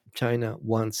China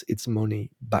wants its money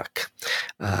back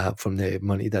from the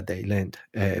money that they lent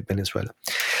Venezuela.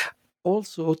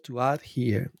 Also, to add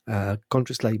here,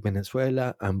 countries like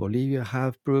Venezuela and Bolivia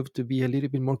have proved to be a little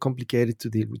bit more complicated to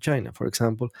deal with China. For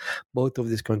example, both of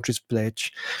these countries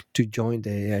pledged to join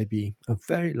the AIIB a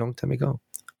very long time ago,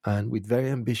 and with very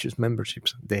ambitious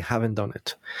memberships. They haven't done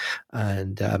it.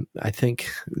 And I think,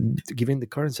 given the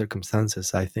current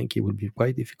circumstances, I think it would be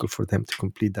quite difficult for them to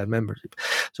complete that membership.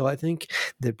 So I think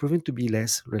they're proving to be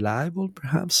less reliable,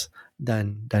 perhaps,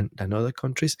 than other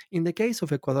countries. In the case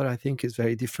of Ecuador, I think it's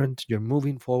very different. You're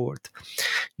moving forward.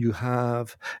 You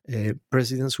have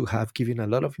presidents who have given a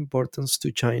lot of importance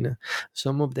to China,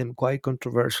 some of them quite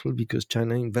controversial because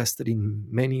China invested in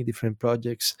many different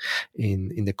projects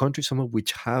in the country, some of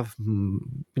which have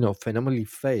phenomenally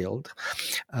failed.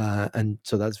 And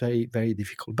so that's very, very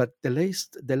difficult. But the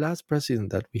last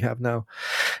president that we have now,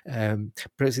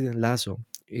 President Lasso,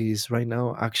 is right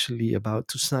now actually about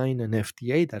to sign an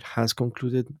FTA that has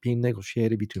concluded being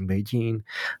negotiated between Beijing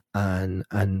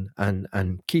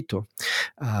and Quito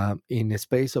in a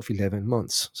space of 11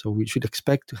 months. So we should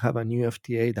expect to have a new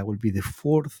FTA that will be the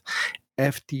fourth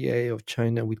FTA of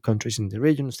China with countries in the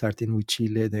region, starting with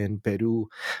Chile, then Peru,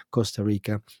 Costa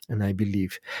Rica, and I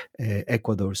believe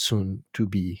Ecuador soon to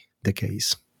be the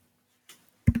case.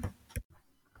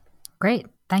 Great.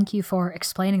 Thank you for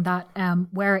explaining that,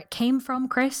 where it came from,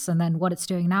 Chris, and then what it's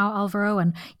doing now, Alvaro,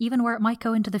 and even where it might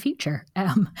go into the future.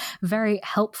 Very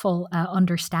helpful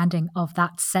understanding of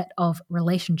that set of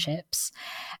relationships.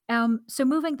 So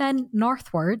moving then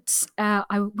northwards,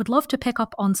 I would love to pick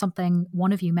up on something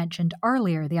one of you mentioned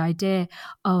earlier, the idea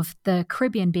of the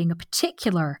Caribbean being a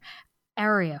particular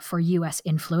area for US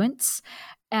influence.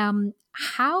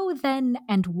 How then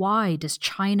and why does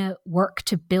China work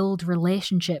to build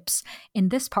relationships in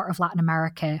this part of Latin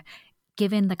America,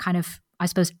 given the kind of, I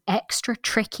suppose, extra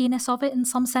trickiness of it in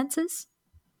some senses?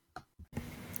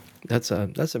 That's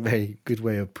a very good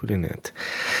way of putting it.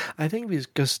 I think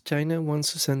because China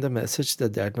wants to send a message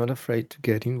that they are not afraid to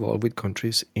get involved with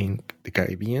countries in the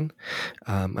Caribbean.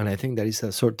 And I think that is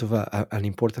a sort of an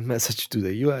important message to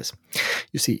the US.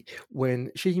 You see,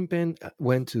 when Xi Jinping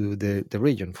went to the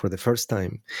region for the first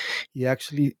time,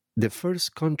 the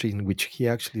first country in which he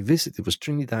actually visited was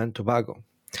Trinidad and Tobago.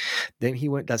 Then he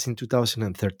went, that's in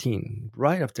 2013,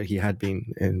 right after he had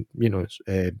been,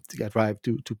 arrived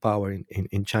to power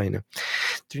in China.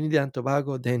 Trinidad and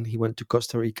Tobago, then he went to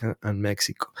Costa Rica and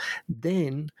Mexico.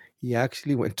 Then he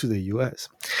actually went to the US.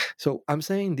 So I'm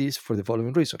saying this for the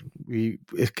following reason. We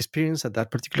experienced at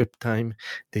that particular time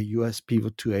the US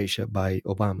pivot to Asia by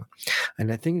Obama.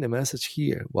 And I think the message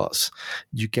here was,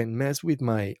 you can mess with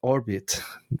my orbit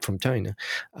from China.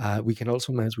 We can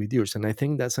also mess with yours. And I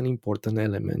think that's an important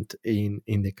element in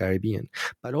the Caribbean.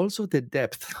 But also the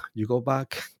depth. You go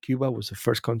back, Cuba was the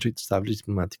first country to establish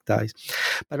diplomatic ties.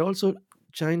 But also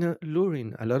China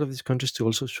luring a lot of these countries to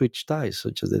also switch ties,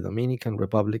 such as the Dominican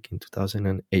Republic in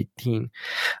 2018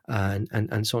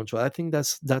 and so on. So I think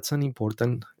that's an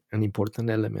important an important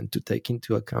element to take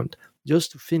into account.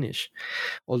 Just to finish,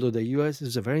 although the US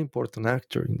is a very important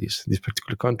actor in these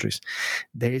particular countries,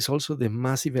 there is also the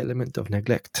massive element of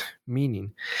neglect,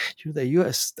 meaning the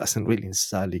US doesn't really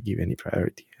necessarily give any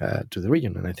priority to the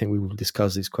region. And I think we will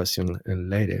discuss this question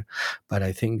later. But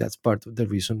I think that's part of the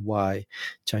reason why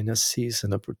China sees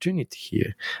an opportunity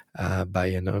here by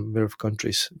a number of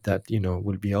countries that,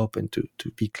 will be open to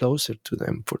be closer to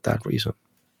them for that reason.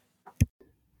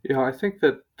 Yeah, I think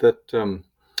that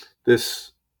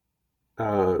this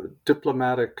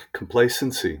diplomatic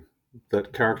complacency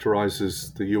that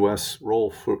characterizes the U.S.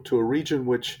 role to a region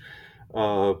which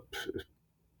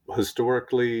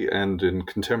historically and in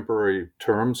contemporary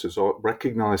terms is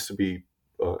recognized to be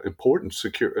important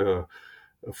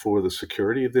for the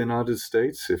security of the United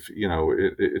States. If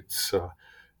it's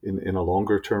in a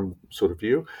longer term sort of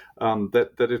view,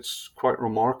 that it's quite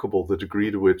remarkable the degree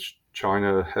to which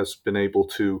China has been able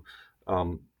to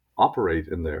operate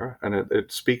in there, and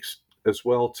it speaks as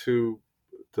well to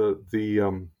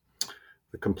the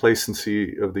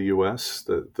complacency of the U.S.,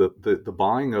 the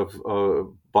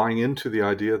buying into the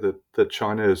idea that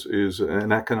China is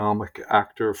an economic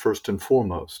actor first and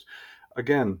foremost.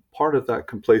 Again, part of that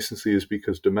complacency is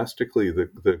because domestically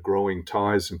the growing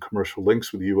ties and commercial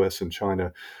links with the U.S. and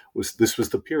China was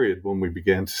the period when we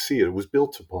began to see it. It was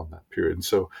built upon that period, and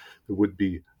so it would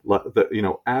be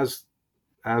as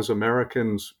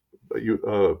Americans,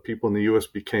 people in the U.S.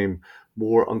 became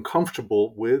more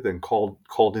uncomfortable with and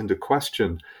called into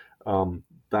question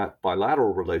that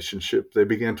bilateral relationship, they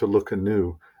began to look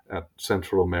anew at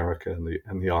Central America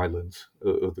and the islands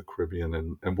of the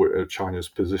Caribbean and where China's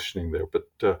positioning there. But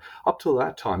up till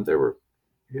that time, they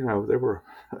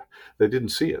didn't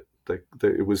see it.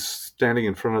 It was standing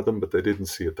in front of them, but they didn't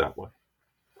see it that way.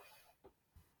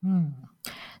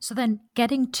 So then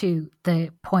getting to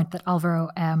the point that Alvaro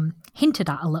hinted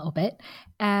at a little bit,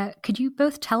 could you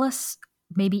both tell us,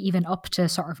 maybe even up to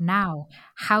sort of now,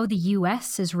 how the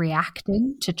US is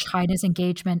reacting to China's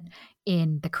engagement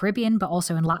in the Caribbean, but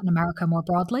also in Latin America more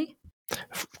broadly?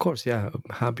 Of course, yeah, I'm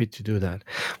happy to do that.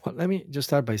 Well, let me just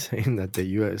start by saying that the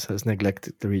US has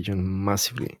neglected the region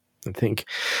massively. I think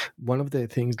one of the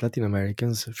things Latin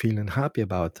Americans feel unhappy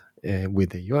about with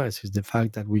the US is the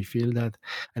fact that we feel that,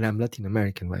 and I'm Latin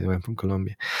American, by the way, I'm from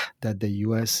Colombia, that the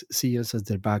US see us as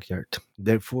their backyard,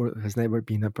 therefore has never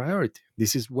been a priority.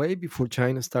 This is way before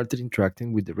China started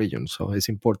interacting with the region, so it's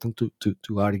important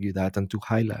to argue that and to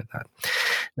highlight that.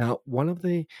 Now, one of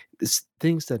the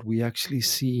things that we actually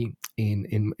see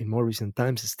in more recent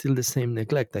times is still the same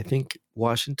neglect. I think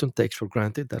Washington takes for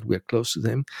granted that we are close to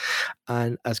them,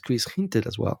 and as Chris hinted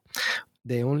as well,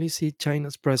 they only see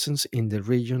China's presence in the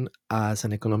region as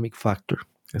an economic factor.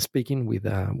 Speaking with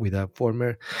a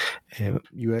former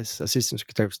U.S. Assistant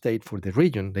Secretary of State for the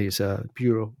region, there is a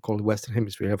bureau called Western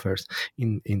Hemisphere Affairs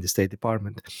in the State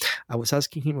Department. I was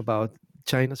asking him about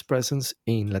China's presence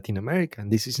in Latin America,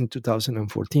 and this is in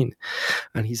 2014.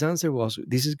 And his answer was,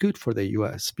 this is good for the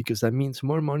U.S. because that means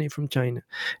more money from China.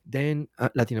 Then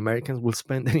Latin Americans will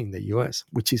spend it in the U.S.,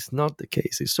 which is not the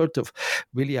case. It's sort of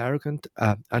really arrogant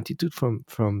attitude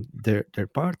from their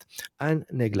part and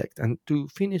neglect. And to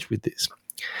finish with this,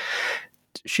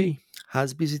 she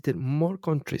has visited more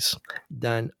countries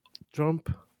than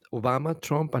Obama,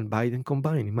 Trump, and Biden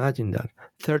combined. Imagine that.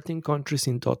 13 countries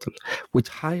in total, which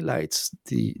highlights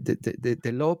the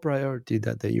low priority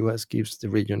that the U.S. gives the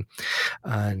region,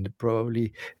 and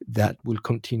probably that will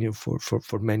continue for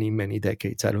many, many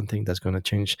decades. I don't think that's going to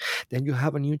change. Then you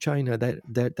have a new China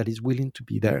that is willing to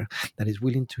be there, that is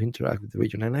willing to interact with the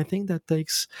region, and I think that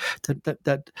takes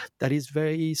that is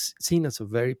very seen as a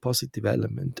very positive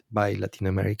element by Latin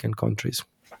American countries.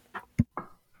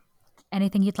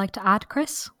 Anything you'd like to add,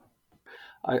 Chris?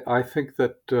 I think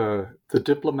that the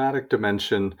diplomatic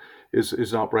dimension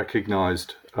is not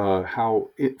recognized.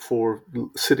 For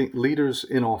sitting leaders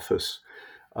in office,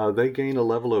 they gain a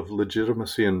level of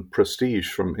legitimacy and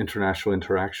prestige from international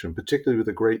interaction, particularly with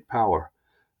a great power.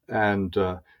 And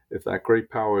if that great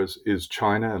power is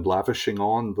China and lavishing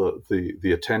on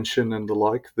the attention and the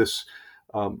like, this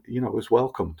is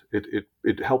welcomed.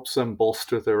 It helps them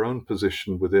bolster their own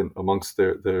position amongst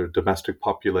their domestic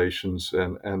populations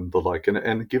and the like,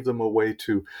 and give them a way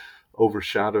to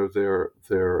overshadow their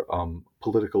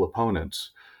political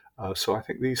opponents. So I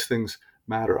think these things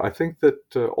matter. I think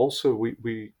that also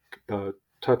we can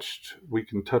touch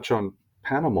on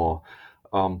Panama,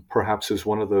 perhaps as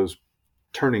one of those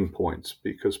turning points,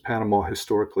 because Panama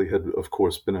historically had, of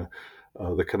course, been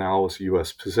the canal was a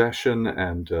U.S. possession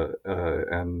and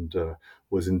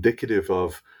was indicative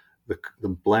of the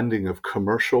blending of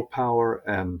commercial power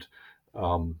and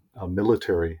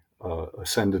military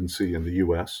ascendancy in the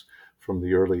U.S. from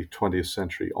the early 20th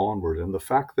century onward. And the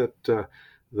fact that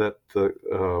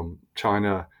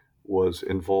China was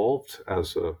involved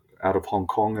out of Hong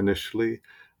Kong initially,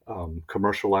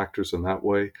 commercial actors in that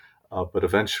way, but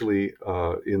eventually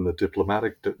in the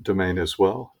diplomatic domain as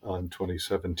well in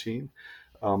 2017,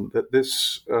 that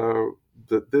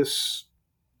this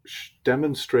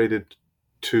demonstrated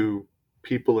to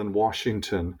people in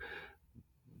Washington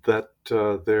that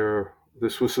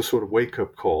this was a sort of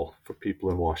wake-up call for people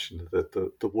in Washington, that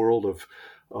the world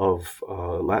of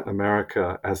Latin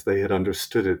America, as they had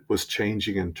understood it, was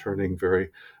changing and turning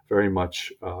very, very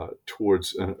much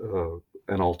towards an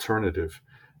alternative,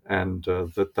 and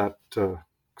that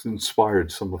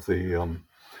inspired some of the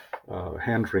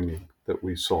hand-wringing that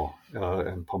we saw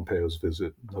and Pompeo's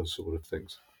visit, those sort of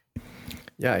things.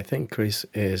 Yeah, I think Chris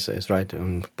is right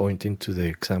on pointing to the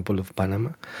example of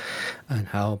Panama and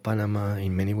how Panama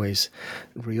in many ways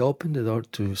reopened the door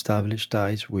to establish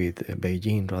ties with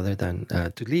Beijing rather than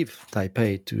to leave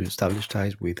Taipei to establish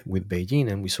ties with Beijing.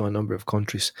 And we saw a number of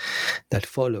countries that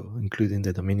follow, including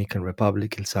the Dominican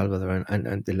Republic, El Salvador,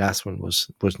 and the last one was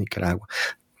Nicaragua.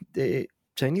 The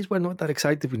Chinese were not that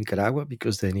excited with Nicaragua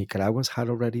because the Nicaraguans had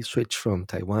already switched from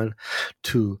Taiwan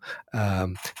to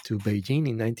Beijing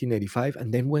in 1985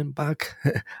 and then went back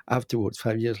afterwards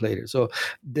 5 years later. So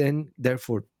then,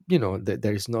 therefore,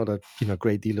 there is not a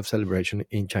great deal of celebration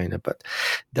in China, but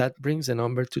that brings the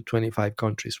number to 25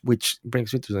 countries, which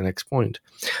brings me to the next point,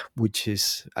 which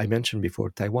is, I mentioned before,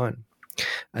 Taiwan.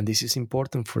 And this is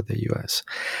important for the US.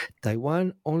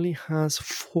 Taiwan only has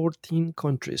 14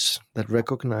 countries that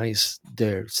recognize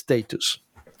their status,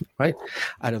 right?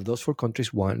 Out of those 4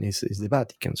 countries, one is the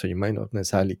Vatican, so you might not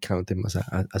necessarily count them as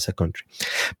a country.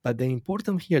 But the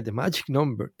important here, the magic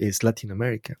number, is Latin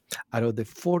America. Out of the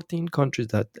 14 countries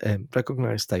that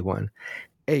recognize Taiwan,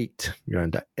 8,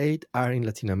 Miranda, 8 are in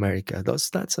Latin America.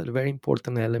 That's a very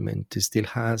important element. It still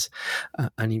has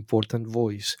an important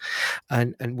voice.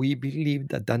 And we believe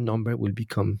that number will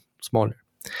become smaller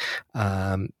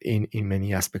in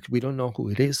many aspects. We don't know who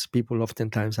it is. People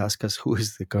oftentimes ask us who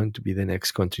is going to be the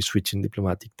next country switching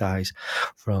diplomatic ties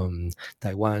from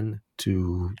Taiwan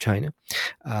to China.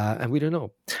 And we don't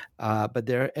know. But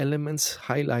there are elements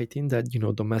highlighting that,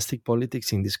 domestic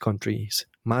politics in these countries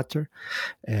matter.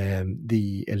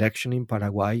 The election in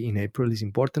Paraguay in April is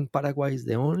important. Paraguay is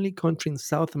the only country in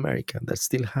South America that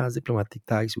still has diplomatic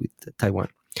ties with Taiwan.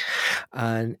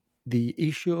 And the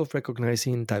issue of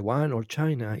recognizing Taiwan or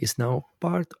China is now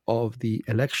part of the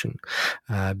election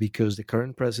because the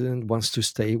current president wants to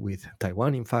stay with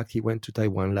Taiwan. In fact, he went to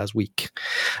Taiwan last week.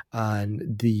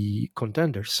 And the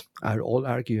contenders are all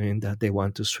arguing that they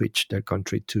want to switch their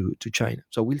country to China.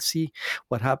 So we'll see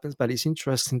what happens, but it's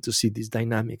interesting to see these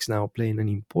dynamics now playing an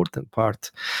important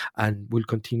part and will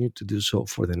continue to do so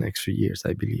for the next few years,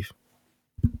 I believe.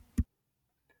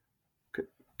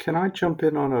 Can I jump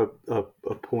in on a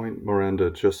point,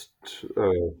 Miranda, just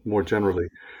more generally,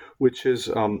 which is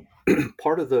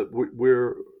part of the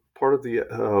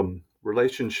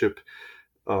relationship,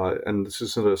 and this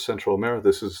isn't a Central America.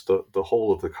 This is the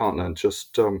whole of the continent.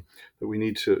 Just that we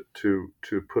need to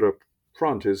put up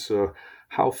front is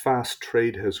how fast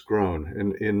trade has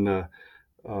grown in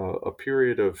a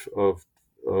period of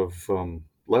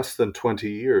less than 20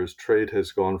 years. Trade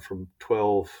has gone from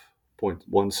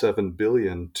 12.17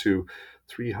 billion to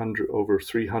over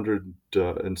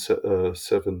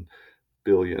 307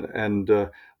 billion, and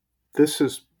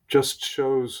this just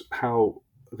shows how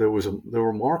there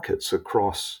were markets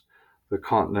across the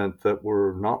continent that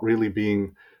were not really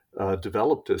being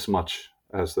developed as much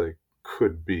as they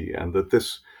could be, and that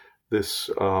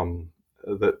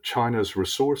that China's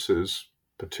resources,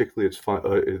 particularly its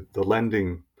the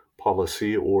lending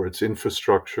policy or its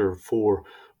infrastructure for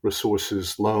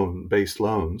based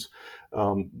loans,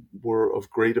 were of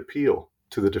great appeal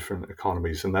to the different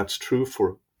economies. And that's true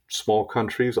for small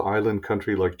countries, island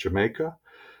country like Jamaica,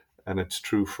 and it's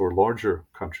true for larger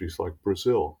countries like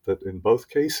Brazil, that in both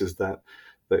cases that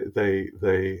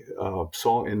they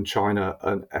saw in China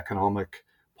an economic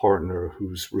partner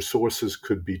whose resources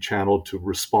could be channeled to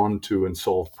respond to and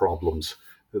solve problems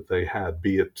that they had,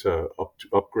 be it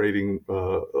upgrading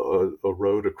a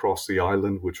road across the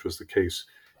island, which was the case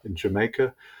in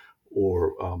Jamaica,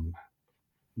 or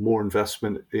more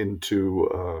investment into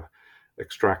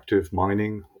extractive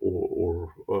mining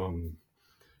or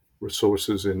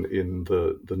resources in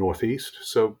the Northeast.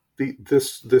 So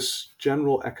this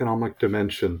general economic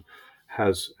dimension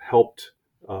has helped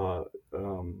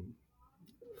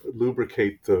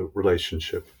lubricate the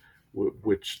relationship,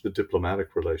 which the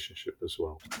diplomatic relationship as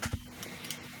well.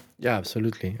 Yeah,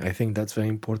 absolutely. I think that's very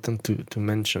important to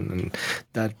mention, and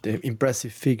that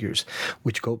impressive figures,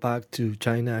 which go back to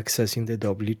China accessing the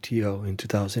WTO in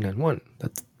 2001.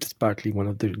 That's partly one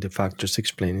of the factors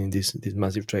explaining this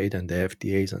massive trade and the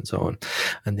FTAs and so on,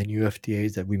 and the new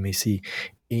FTAs that we may see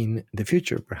in the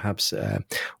future. Perhaps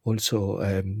also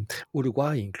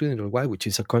Uruguay, including Uruguay, which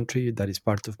is a country that is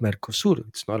part of Mercosur.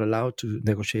 It's not allowed to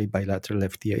negotiate bilateral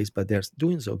FTAs, but they're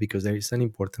doing so because there is an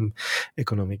important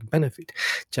economic benefit.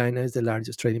 China is the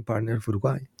largest trading partner of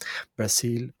Uruguay,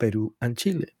 Brazil, Peru, and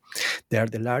Chile. They are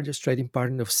the largest trading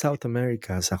partner of South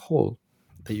America as a whole.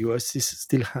 The U.S.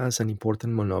 still has an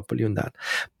important monopoly on that,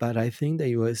 but I think the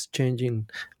U.S. changing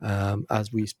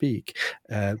as we speak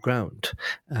ground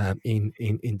in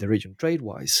the region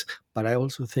trade-wise, but I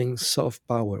also think soft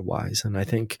power-wise, and I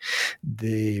think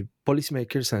the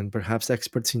policymakers and perhaps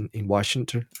experts in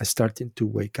Washington are starting to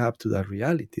wake up to that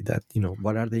reality that,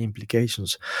 what are the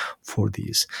implications for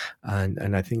this?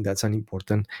 And I think that's an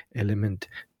important element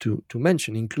to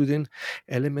mention, including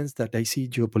elements that I see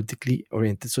geopolitically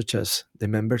oriented, such as the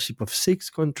membership of 6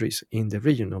 countries in the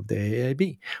region of the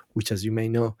AIB, which, as you may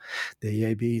know, the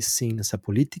AIB is seen as a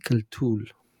political tool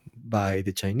by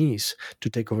the Chinese to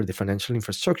take over the financial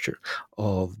infrastructure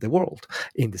of the world,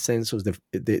 in the sense of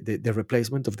the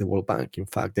replacement of the World Bank. In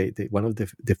fact, one of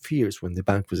the fears when the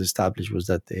bank was established was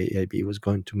that the AIB was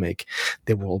going to make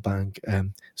the World Bank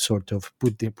sort of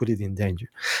put it in danger.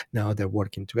 Now they're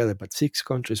working together, but 6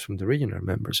 countries from the region are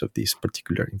members of this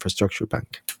particular infrastructure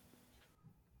bank.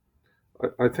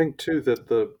 I think too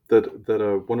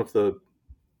that one of the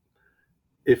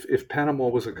if Panama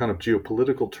was a kind of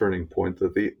geopolitical turning point,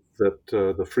 that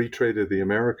the free trade of the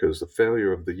Americas, the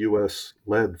failure of the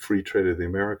U.S.-led free trade of the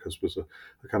Americas, was a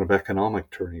kind of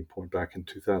economic turning point back in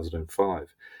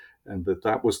 2005, and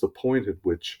that was the point at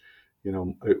which,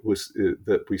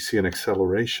 that we see an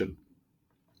acceleration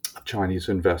of Chinese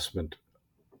investment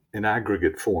in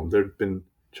aggregate form. There had been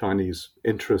Chinese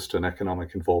interest and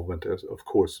economic involvement, as of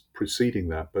course, preceding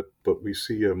that, but we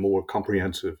see a more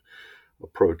comprehensive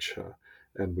approach.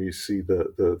 And we see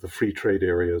the free trade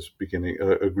areas beginning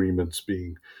agreements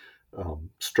being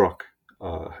struck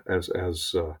as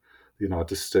the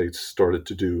United States started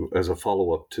to do as a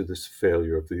follow-up to this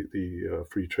failure of the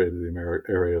free trade of the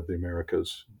area of the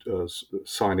Americas,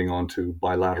 signing on to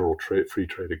bilateral free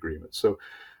trade agreements. So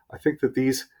I think that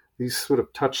these sort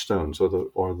of touchstones are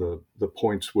the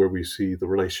points where we see the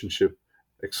relationship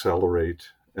accelerate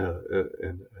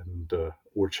and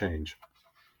or change.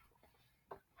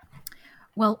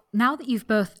 Well, now that you've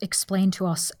both explained to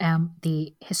us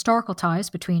the historical ties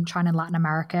between China and Latin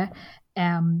America,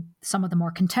 some of the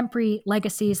more contemporary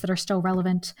legacies that are still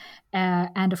relevant,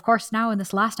 and of course now in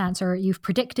this last answer you've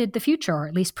predicted the future, or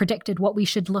at least predicted what we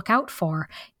should look out for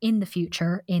in the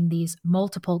future in these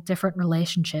multiple different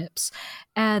relationships.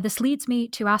 This leads me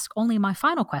to ask only my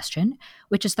final question,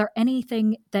 which is there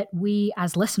anything that we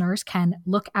as listeners can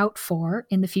look out for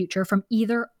in the future from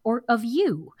either or of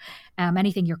you?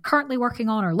 Anything you're currently working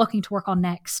on or looking to work on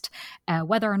next,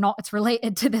 whether or not it's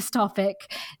related to this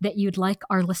topic, that you'd like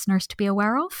our listeners to be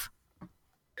aware of?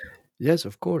 Yes,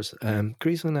 of course.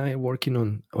 Chris and I are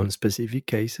working on specific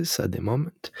cases at the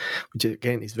moment, which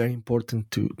again is very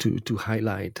important to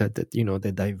highlight that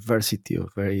the diversity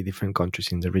of very different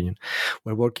countries in the region.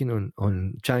 We're working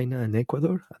on China and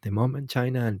Ecuador at the moment,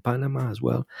 China and Panama as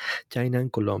well, China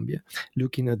and Colombia,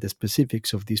 looking at the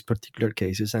specifics of these particular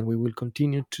cases, and we will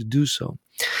continue to do so.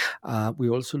 We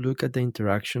also look at the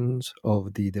interactions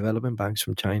of the development banks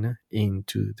from China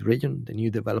into the region. The new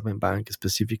development bank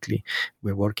specifically,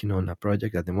 we're working on a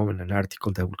project at the moment, an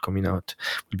article that will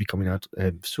be coming out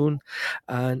soon,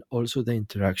 and also the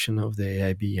interaction of the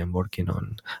AIB I'm working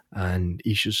on, and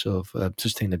issues of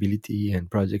sustainability and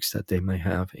projects that they might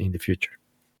have in the future.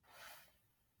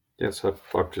 Yes, I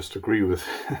just agree with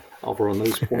Alvaro on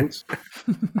those points.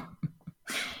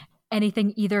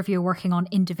 Anything either of you are working on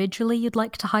individually you'd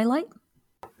like to highlight?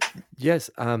 Yes,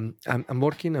 I'm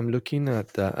looking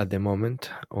at the moment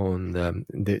on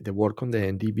the work on the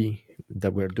NDB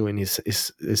that we're doing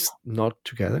is not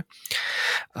together.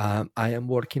 I am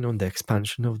working on the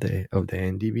expansion of the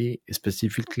NDB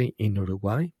specifically in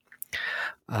Uruguay,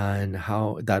 and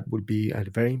how that would be a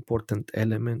very important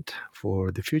element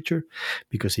for the future,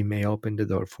 because it may open the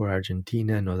door for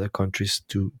Argentina and other countries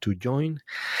to join.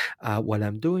 While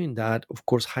I'm doing that, of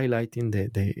course, highlighting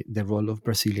the role of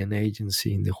Brazilian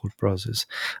agency in the whole process,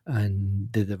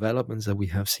 and the developments that we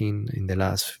have seen in the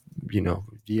last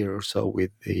year or so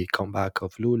with the comeback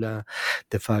of Lula,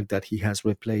 the fact that he has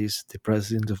replaced the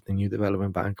president of the new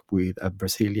development bank with a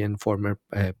Brazilian former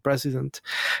president,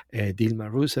 Dilma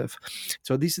Rousseff.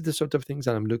 So this is the sort of things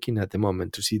that I'm looking at the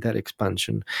moment, to see that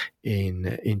expansion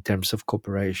in terms of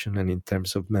cooperation and in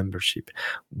terms of membership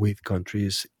with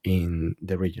countries in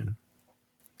the region.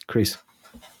 Chris.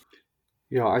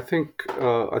 Yeah, I think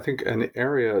an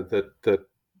area that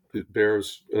it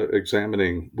bears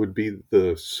examining would be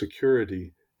the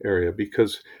security area,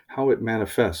 because how it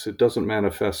manifests, it doesn't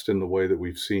manifest in the way that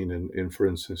we've seen in for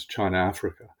instance, China,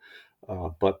 Africa.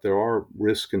 But there are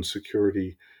risk and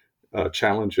security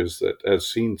challenges that, as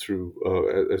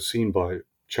seen by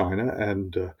China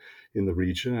and in the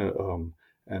region,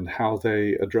 and how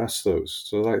they address those.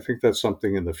 So I think that's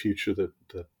something in the future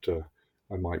that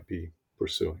I might be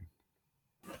pursuing.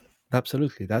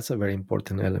 Absolutely, that's a very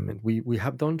important element. We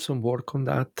have done some work on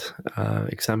that,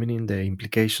 examining the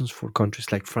implications for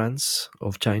countries like France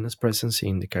of China's presence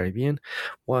in the Caribbean.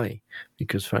 Why?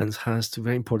 Because France has two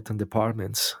very important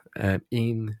departments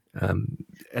in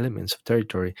elements of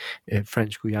territory,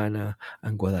 French Guiana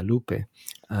and Guadeloupe.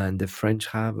 And the French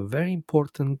have a very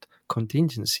important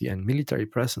contingency and military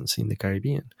presence in the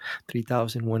Caribbean,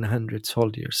 3,100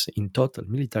 soldiers in total,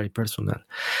 military personnel.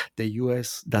 The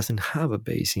U.S. doesn't have a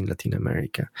base in Latin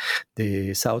America. The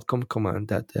Southcom Command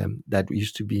that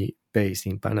used to be based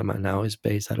in Panama now is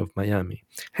based out of Miami.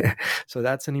 So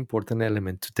that's an important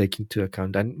element to take into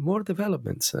account, and more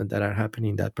developments that are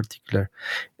happening in that particular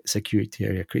security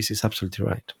area. Chris is absolutely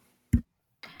right.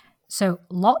 So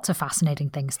lots of fascinating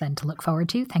things then to look forward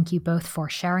to. Thank you both for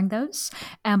sharing those.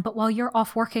 But while you're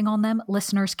off working on them,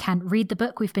 listeners can read the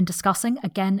book we've been discussing,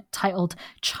 again titled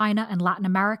China and Latin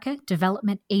America,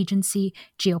 Development Agency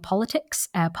Geopolitics,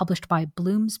 published by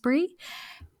Bloomsbury.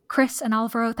 Chris and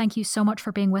Alvaro, thank you so much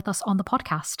for being with us on the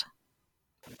podcast.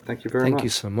 Thank you very much. Thank you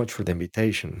so much for the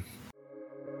invitation.